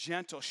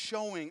gentle,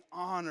 showing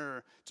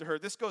honor to her.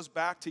 This goes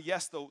back to,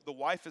 yes, the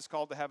wife is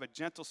called to have a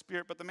gentle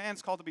spirit, but the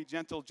man's called to be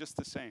gentle just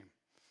the same.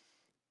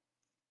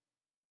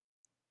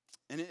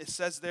 And it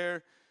says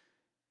there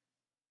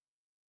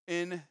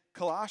in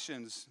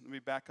Colossians, let me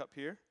back up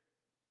here,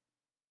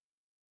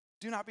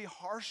 do not be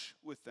harsh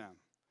with them.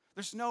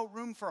 There's no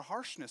room for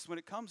harshness when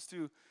it comes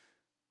to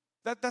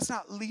that. That's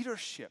not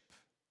leadership.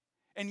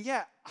 And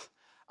yet,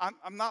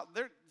 I'm not,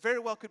 there very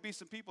well could be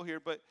some people here,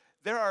 but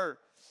there are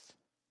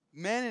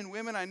men and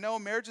women, I know,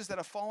 marriages that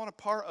have fallen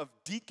apart, of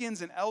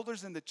deacons and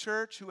elders in the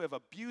church who have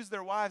abused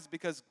their wives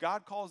because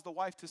God calls the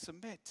wife to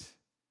submit.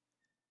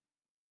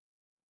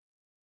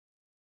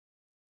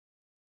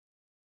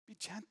 Be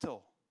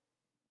gentle.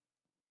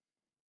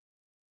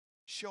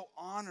 Show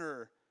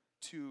honor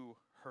to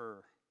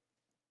her.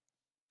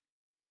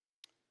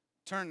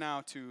 Turn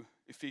now to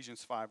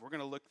Ephesians 5. We're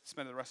going to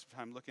spend the rest of the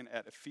time looking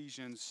at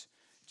Ephesians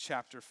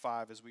chapter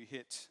 5 as we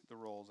hit the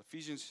rolls.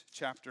 Ephesians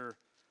chapter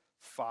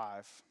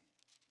 5.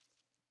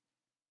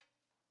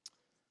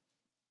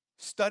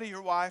 Study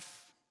your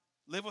wife.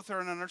 Live with her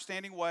in an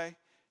understanding way.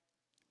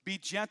 Be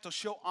gentle.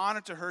 Show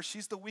honor to her.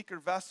 She's the weaker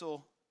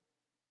vessel.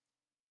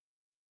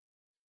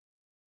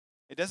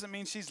 It doesn't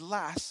mean she's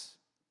less.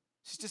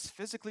 She's just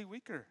physically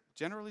weaker,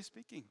 generally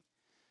speaking.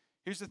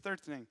 Here's the third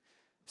thing.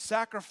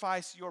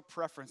 Sacrifice your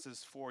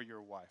preferences for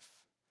your wife.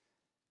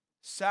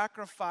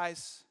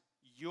 Sacrifice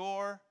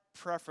your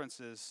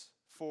preferences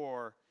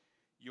for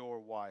your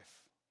wife.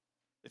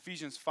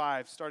 Ephesians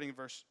 5, starting in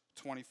verse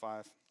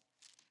 25.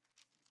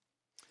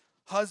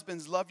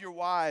 Husbands, love your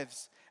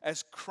wives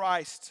as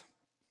Christ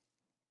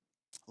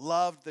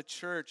loved the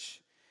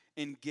church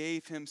and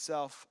gave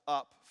himself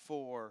up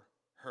for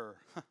her.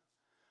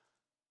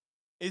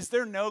 Is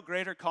there no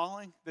greater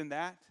calling than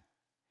that?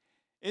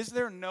 Is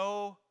there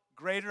no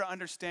greater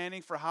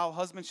understanding for how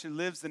husbands should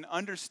live than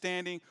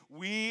understanding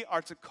we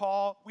are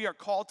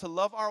called to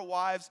love our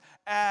wives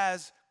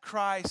as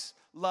Christ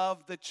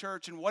loved the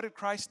church? And what did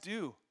Christ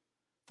do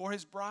for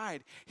his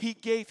bride? He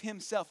gave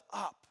himself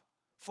up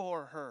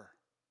for her.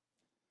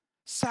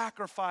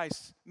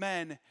 Sacrifice,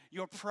 men,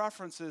 your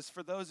preferences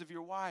for those of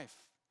your wife.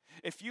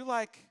 If you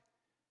like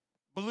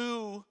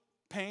blue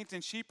paint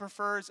and she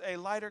prefers a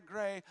lighter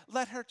gray,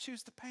 let her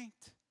choose the paint.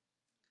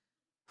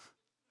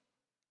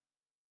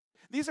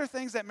 These are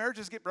things that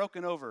marriages get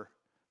broken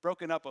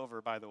up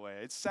over, by the way.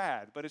 It's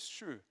sad, but it's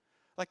true.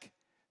 Like,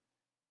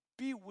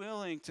 be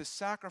willing to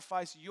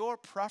sacrifice your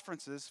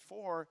preferences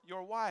for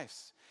your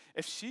wife's.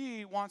 If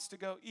she wants to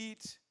go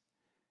eat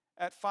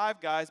at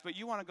Five Guys, but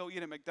you want to go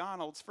eat at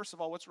McDonald's, first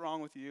of all, what's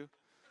wrong with you?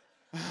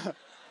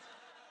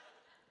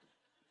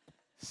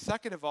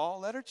 Second of all,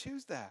 let her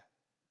choose that.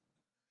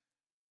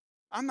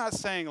 I'm not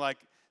saying like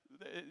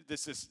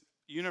this is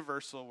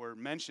universal where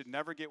men should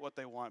never get what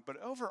they want,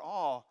 but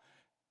overall,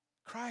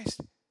 Christ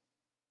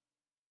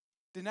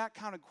did not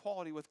count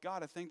equality with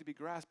God a thing to be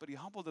grasped, but he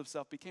humbled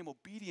himself, became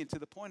obedient to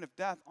the point of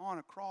death on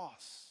a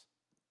cross.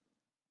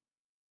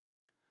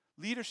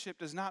 Leadership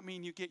does not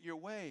mean you get your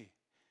way.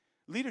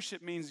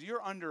 Leadership means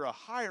you're under a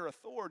higher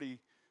authority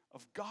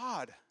of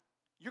God.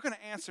 You're going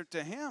to answer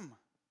to him.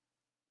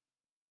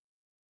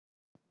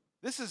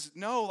 This is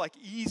no like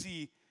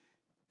easy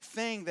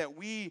thing that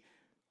we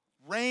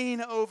reign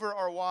over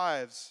our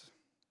wives.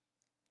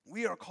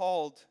 We are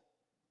called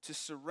to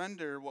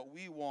surrender what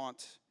we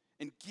want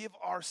and give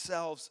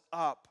ourselves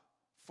up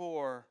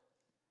for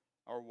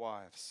our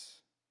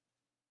wives.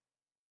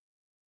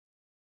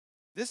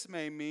 This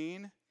may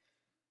mean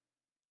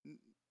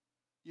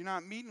you're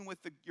not meeting with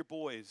your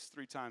boys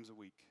 3 times a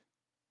week.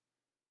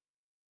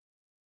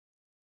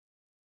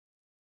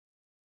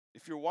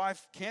 If your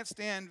wife can't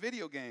stand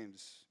video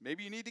games,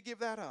 maybe you need to give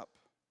that up.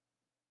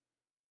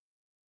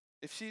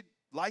 If she'd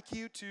like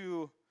you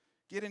to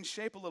get in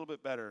shape a little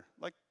bit better,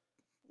 like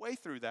way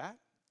through that.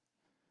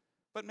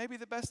 But maybe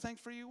the best thing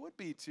for you would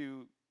be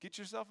to get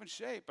yourself in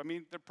shape. I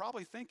mean, they're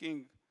probably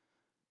thinking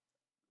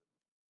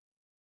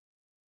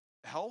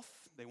health.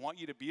 They want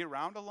you to be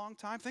around a long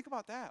time. Think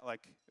about that.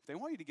 Like, if they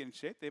want you to get in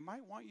shape, they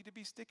might want you to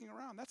be sticking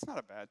around. That's not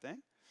a bad thing.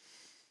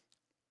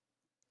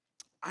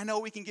 I know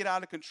we can get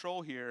out of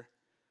control here,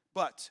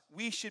 but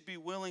we should be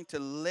willing to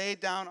lay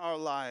down our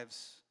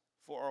lives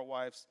for our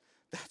wives.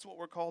 That's what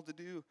we're called to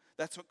do.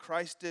 That's what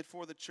Christ did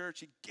for the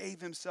church. He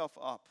gave himself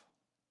up.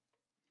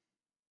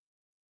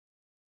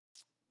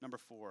 Number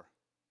 4,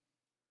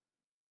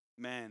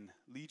 men,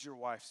 lead your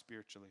wife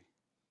spiritually.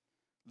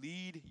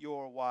 Lead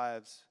your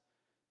wives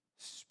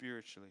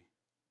spiritually.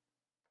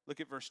 Look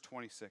at verse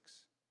 26.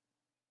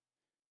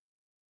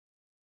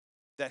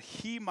 that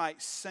he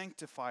might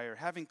sanctify her,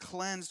 having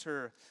cleansed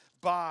her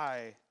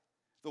by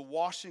the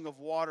washing of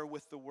water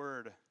with the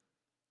word,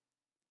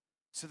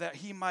 so that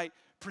he might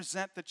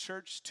present the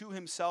church to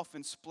himself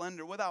in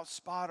splendor, without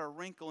spot or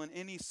wrinkle in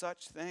any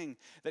such thing,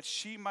 that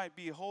she might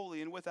be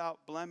holy and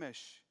without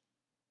blemish.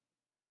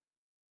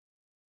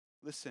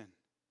 Listen,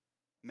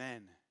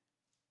 men,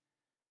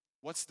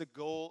 what's the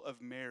goal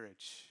of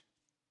marriage?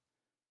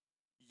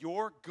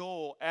 Your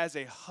goal as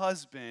a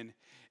husband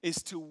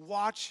is to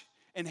watch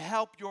and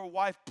help your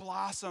wife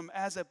blossom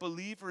as a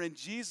believer in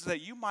Jesus, that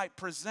you might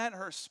present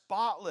her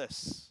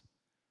spotless.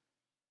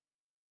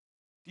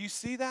 Do you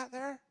see that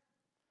there?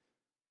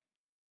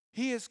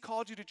 He has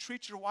called you to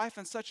treat your wife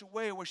in such a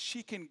way where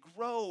she can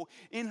grow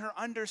in her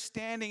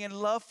understanding and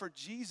love for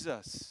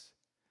Jesus.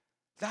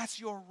 That's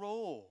your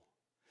role.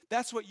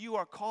 That's what you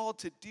are called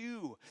to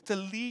do, to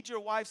lead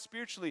your wife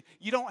spiritually.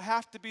 You don't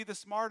have to be the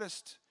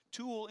smartest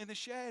tool in the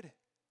shed,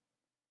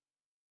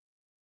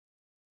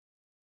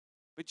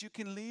 but you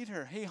can lead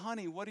her. Hey,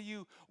 honey, what are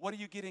you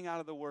getting out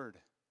of the word?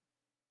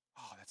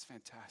 Oh, that's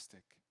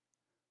fantastic.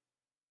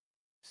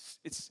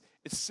 It's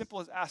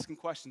simple as asking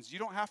questions. You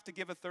don't have to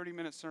give a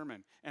 30-minute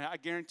sermon. And I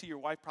guarantee your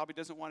wife probably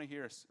doesn't want to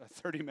hear a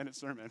 30-minute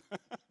sermon.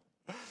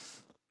 But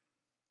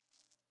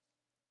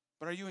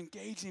are you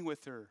engaging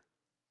with her?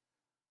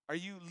 Are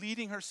you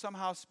leading her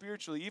somehow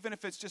spiritually? Even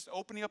if it's just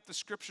opening up the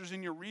scriptures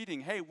in your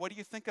reading. Hey, what do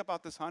you think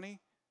about this, honey?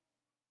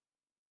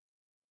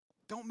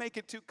 Don't make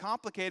it too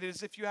complicated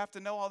as if you have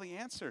to know all the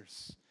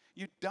answers.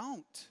 You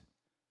don't.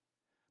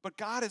 But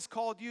God has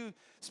called you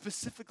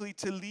specifically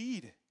to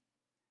lead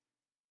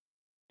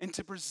and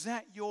to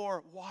present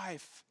your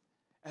wife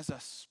as a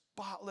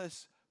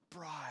spotless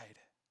bride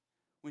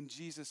when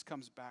Jesus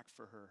comes back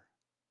for her.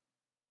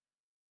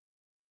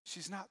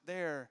 She's not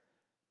there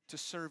to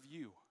serve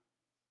you.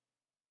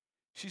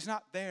 She's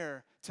not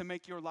there to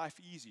make your life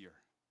easier.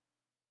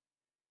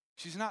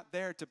 She's not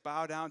there to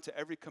bow down to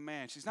every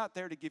command. She's not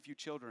there to give you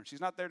children.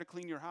 She's not there to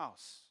clean your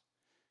house.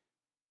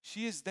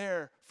 She is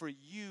there for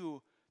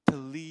you to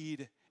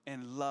lead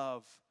and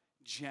love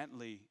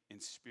gently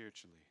and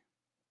spiritually.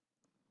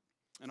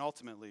 And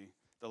ultimately,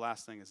 the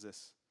last thing is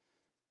this.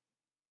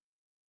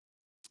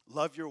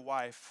 Love your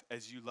wife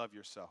as you love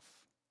yourself.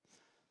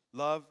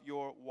 Love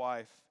your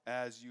wife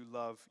as you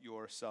love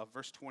yourself.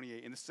 Verse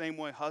 28, in the same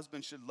way,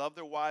 husbands should love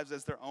their wives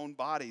as their own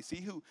bodies.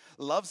 He who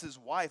loves his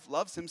wife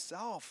loves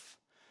himself.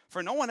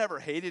 For no one ever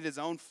hated his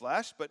own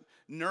flesh, but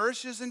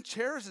nourishes and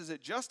cherishes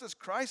it, just as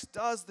Christ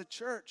does the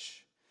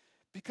church,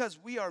 because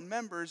we are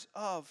members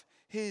of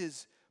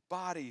his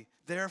body.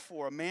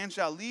 Therefore, a man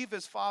shall leave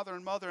his father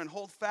and mother and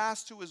hold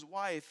fast to his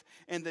wife,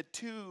 and the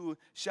two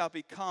shall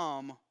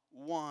become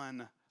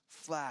one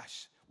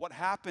flesh. What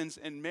happens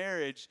in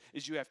marriage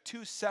is you have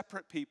two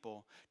separate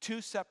people,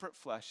 two separate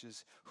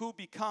fleshes, who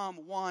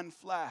become one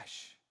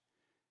flesh.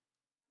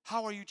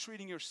 How are you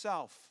treating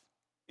yourself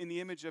in the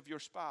image of your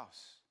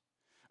spouse?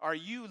 Are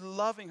you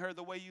loving her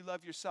the way you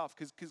love yourself?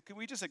 Because can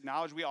we just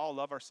acknowledge we all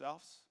love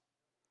ourselves?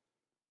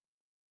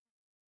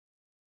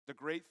 The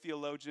great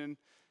theologian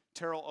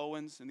Terrell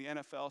Owens in the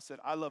NFL said,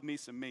 "I love me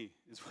some me,"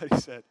 is what he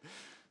said.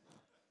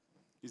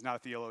 He's not a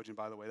theologian,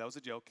 by the way. That was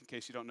a joke. In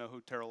case you don't know who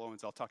Terrell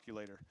Owens, I'll talk to you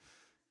later.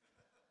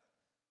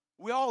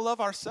 We all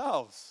love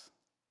ourselves.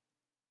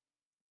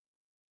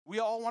 We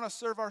all want to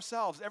serve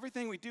ourselves.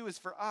 Everything we do is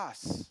for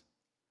us.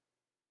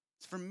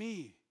 It's for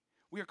me.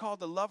 We are called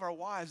to love our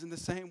wives in the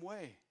same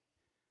way.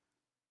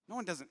 No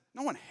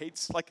one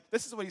hates,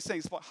 this is what he's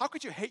saying. How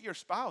could you hate your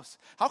spouse?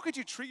 How could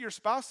you treat your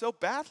spouse so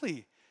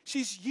badly?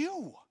 She's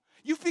you.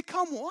 You've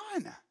become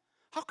one.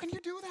 How can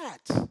you do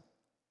that?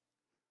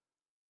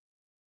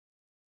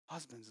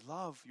 Husbands,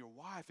 love your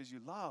wife as you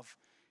love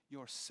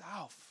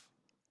yourself.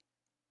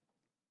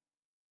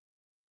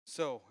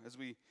 So, as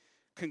we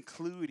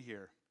conclude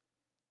here,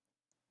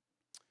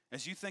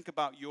 as you think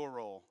about your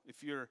role,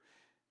 if you're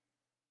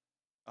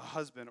a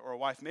husband or a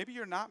wife, maybe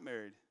you're not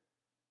married,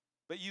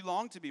 but you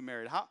long to be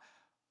married.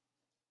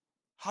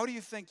 How do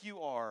you think you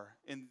are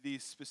in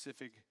these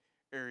specific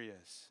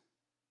areas?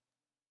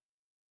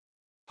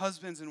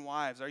 Husbands and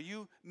wives, are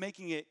you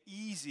making it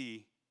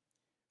easy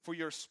for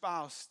your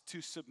spouse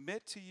to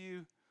submit to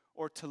you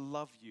or to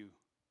love you?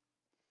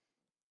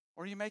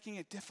 Or are you making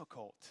it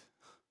difficult?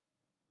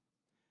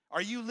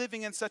 Are you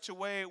living in such a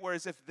way where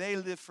as if they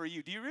live for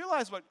you? Do you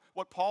realize what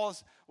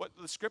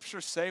the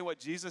scriptures say, what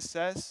Jesus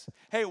says?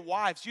 Hey,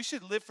 wives, you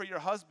should live for your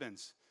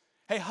husbands.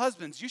 Hey,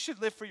 husbands, you should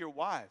live for your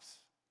wives.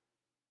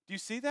 Do you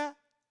see that?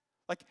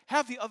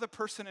 Have the other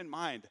person in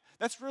mind.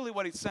 That's really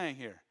what he's saying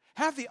here.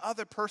 Have the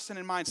other person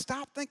in mind.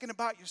 Stop thinking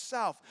about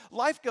yourself.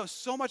 Life goes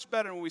so much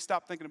better when we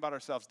stop thinking about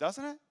ourselves,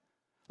 doesn't it?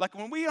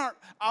 When we aren't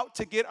out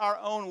to get our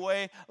own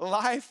way,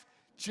 life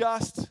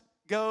just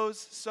goes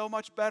so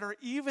much better,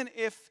 even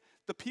if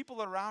the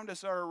people around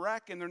us are a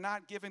wreck and they're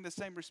not giving the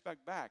same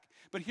respect back.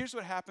 But here's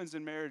what happens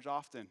in marriage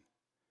often.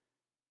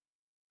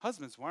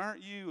 Husbands, why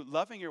aren't you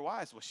loving your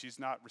wives? Well, she's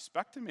not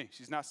respecting me.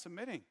 She's not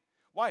submitting.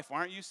 Wife, why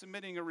aren't you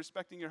submitting or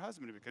respecting your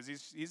husband? Because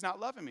he's not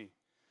loving me.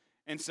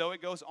 And so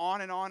it goes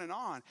on and on and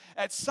on.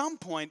 At some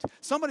point,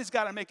 somebody's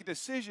got to make a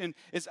decision,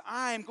 is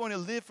I'm going to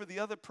live for the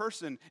other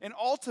person. And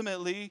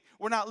ultimately,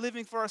 we're not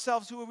living for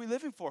ourselves. Who are we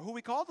living for? Who are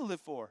we called to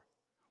live for?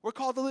 We're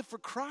called to live for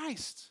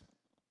Christ.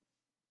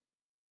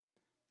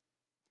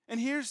 And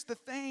here's the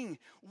thing.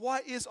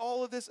 What is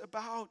all of this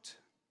about?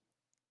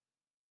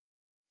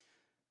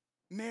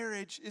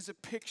 Marriage is a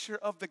picture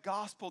of the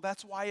gospel.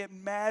 That's why it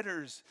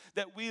matters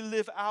that we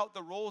live out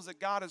the roles that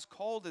God has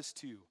called us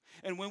to.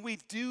 And when we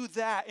do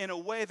that in a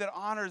way that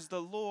honors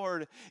the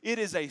Lord, it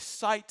is a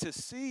sight to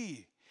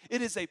see.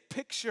 It is a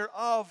picture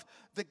of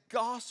the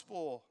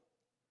gospel.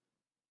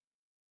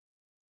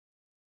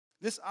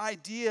 This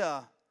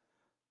idea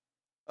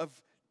of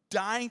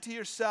dying to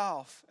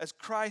yourself as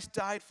Christ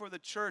died for the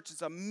church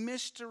is a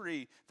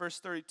mystery, verse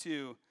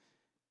 32.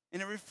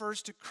 And it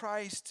refers to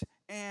Christ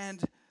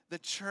and the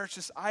church.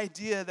 This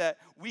idea that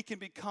we can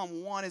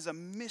become one is a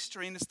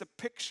mystery, and it's the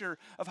picture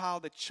of how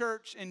the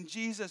church and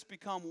Jesus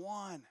become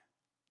one.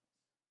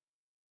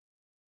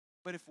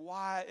 But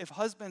if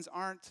husbands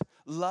aren't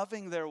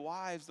loving their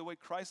wives the way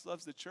Christ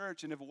loves the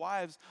church, and if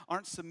wives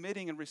aren't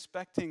submitting and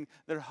respecting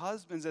their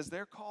husbands as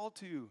they're called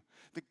to,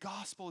 the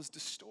gospel is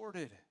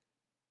distorted.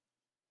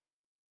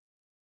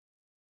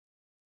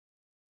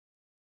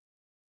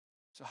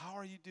 So how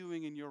are you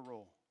doing in your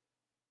role?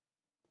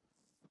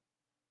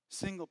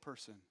 Single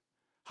person,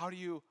 how do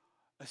you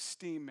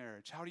esteem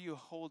marriage? How do you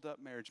hold up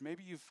marriage?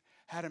 Maybe you've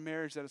had a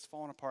marriage that has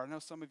fallen apart. I know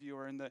some of you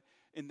are in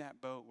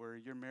that boat where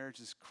your marriage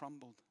has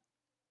crumbled.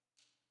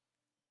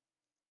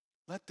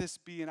 Let this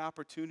be an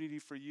opportunity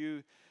for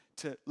you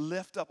to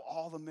lift up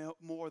all the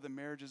more the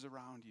marriages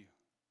around you.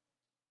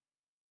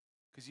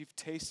 Because you've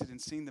tasted and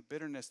seen the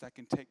bitterness that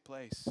can take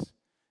place,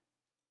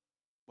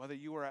 whether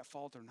you are at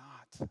fault or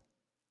not.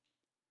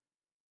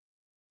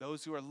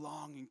 Those who are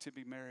longing to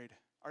be married,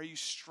 are you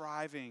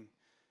striving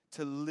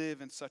to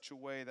live in such a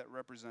way that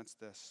represents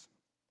this?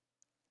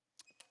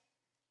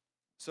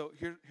 So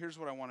here's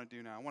what I want to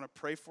do now. I want to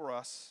pray for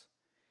us,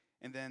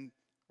 and then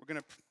we're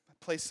going to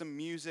play some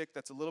music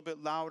that's a little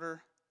bit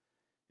louder.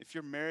 If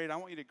you're married, I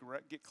want you to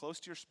get close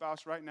to your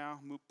spouse right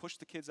now. Push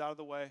the kids out of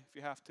the way if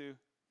you have to.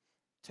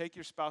 Take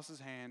your spouse's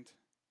hand.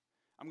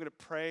 I'm going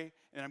to pray,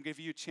 and I'm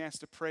giving you a chance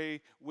to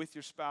pray with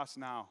your spouse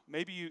now.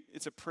 Maybe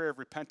it's a prayer of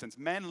repentance.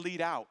 Men,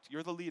 lead out.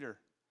 You're the leader.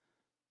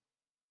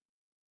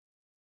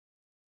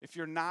 If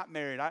you're not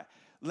married,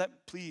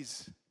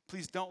 please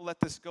don't let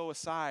this go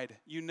aside.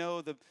 You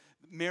know the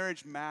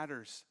marriage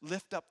matters.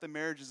 Lift up the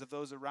marriages of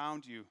those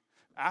around you.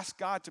 Ask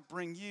God to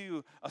bring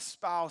you a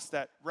spouse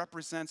that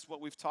represents what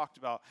we've talked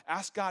about.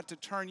 Ask God to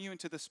turn you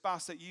into the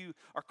spouse that you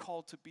are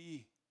called to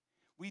be.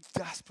 We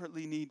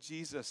desperately need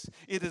Jesus.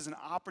 It is an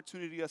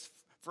opportunity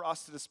for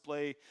us to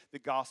display the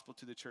gospel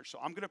to the church. So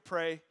I'm going to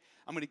pray.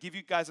 I'm going to give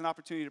you guys an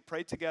opportunity to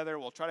pray together.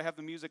 We'll try to have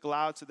the music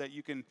loud so that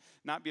you can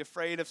not be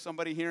afraid of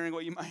somebody hearing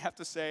what you might have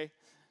to say.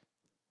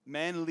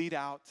 Men, lead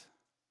out,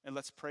 and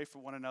let's pray for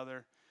one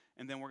another.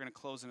 And then we're going to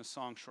close in a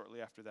song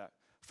shortly after that.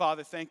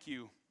 Father, thank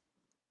you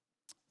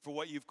for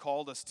what you've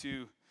called us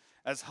to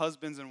as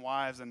husbands and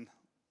wives. And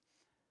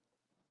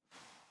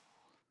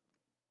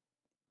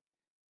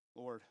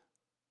Lord,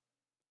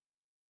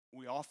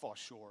 we all fall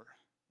short.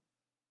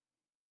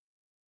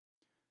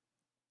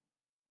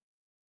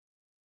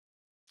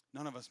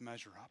 None of us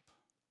measure up.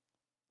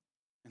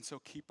 And so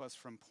keep us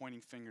from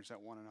pointing fingers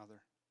at one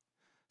another.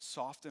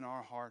 Soften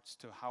our hearts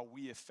to how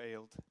we have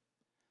failed.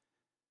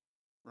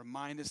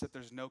 Remind us that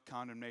there's no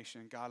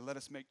condemnation. God, let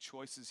us make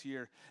choices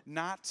here,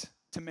 not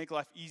to make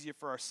life easier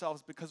for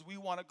ourselves because we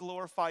want to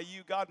glorify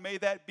you. God, may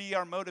that be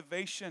our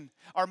motivation.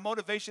 Our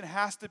motivation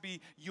has to be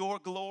your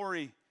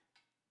glory.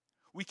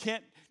 We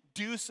can't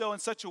do so in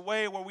such a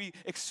way where we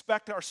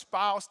expect our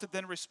spouse to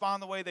then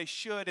respond the way they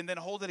should and then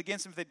hold it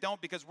against them if they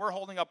don't because we're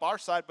holding up our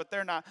side, but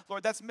they're not.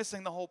 Lord, that's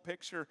missing the whole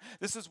picture.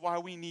 This is why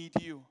we need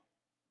you.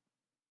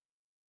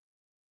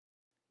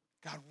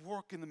 God,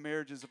 work in the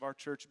marriages of our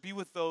church. Be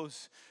with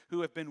those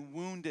who have been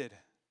wounded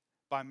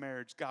by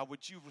marriage. God,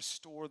 would you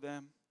restore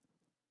them?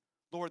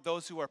 Lord,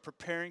 those who are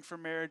preparing for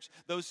marriage,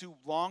 those who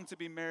long to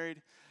be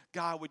married,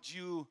 God, would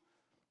you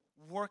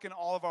work in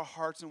all of our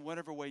hearts in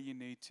whatever way you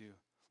need to.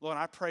 Lord,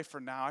 I pray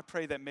for now. I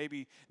pray that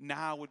maybe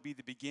now would be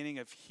the beginning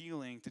of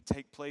healing to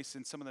take place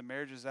in some of the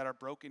marriages that are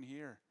broken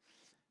here.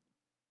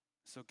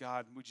 So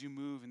God, would you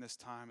move in this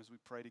time as we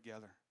pray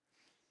together?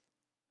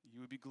 You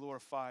would be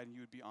glorified and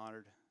you would be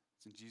honored.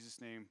 It's in Jesus'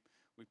 name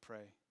we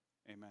pray.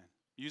 Amen.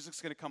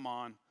 Music's going to come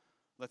on.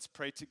 Let's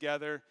pray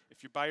together.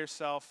 If you're by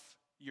yourself,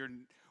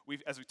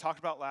 as we talked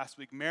about last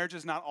week, marriage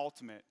is not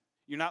ultimate.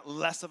 You're not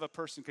less of a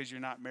person because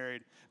you're not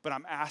married. But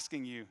I'm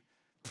asking you,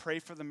 pray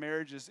for the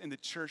marriages in the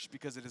church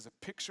because it is a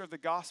picture of the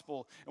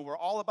gospel. And we're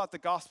all about the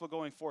gospel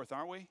going forth,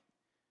 aren't we?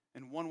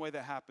 And one way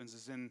that happens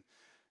is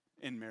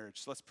in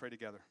marriage. So let's pray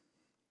together.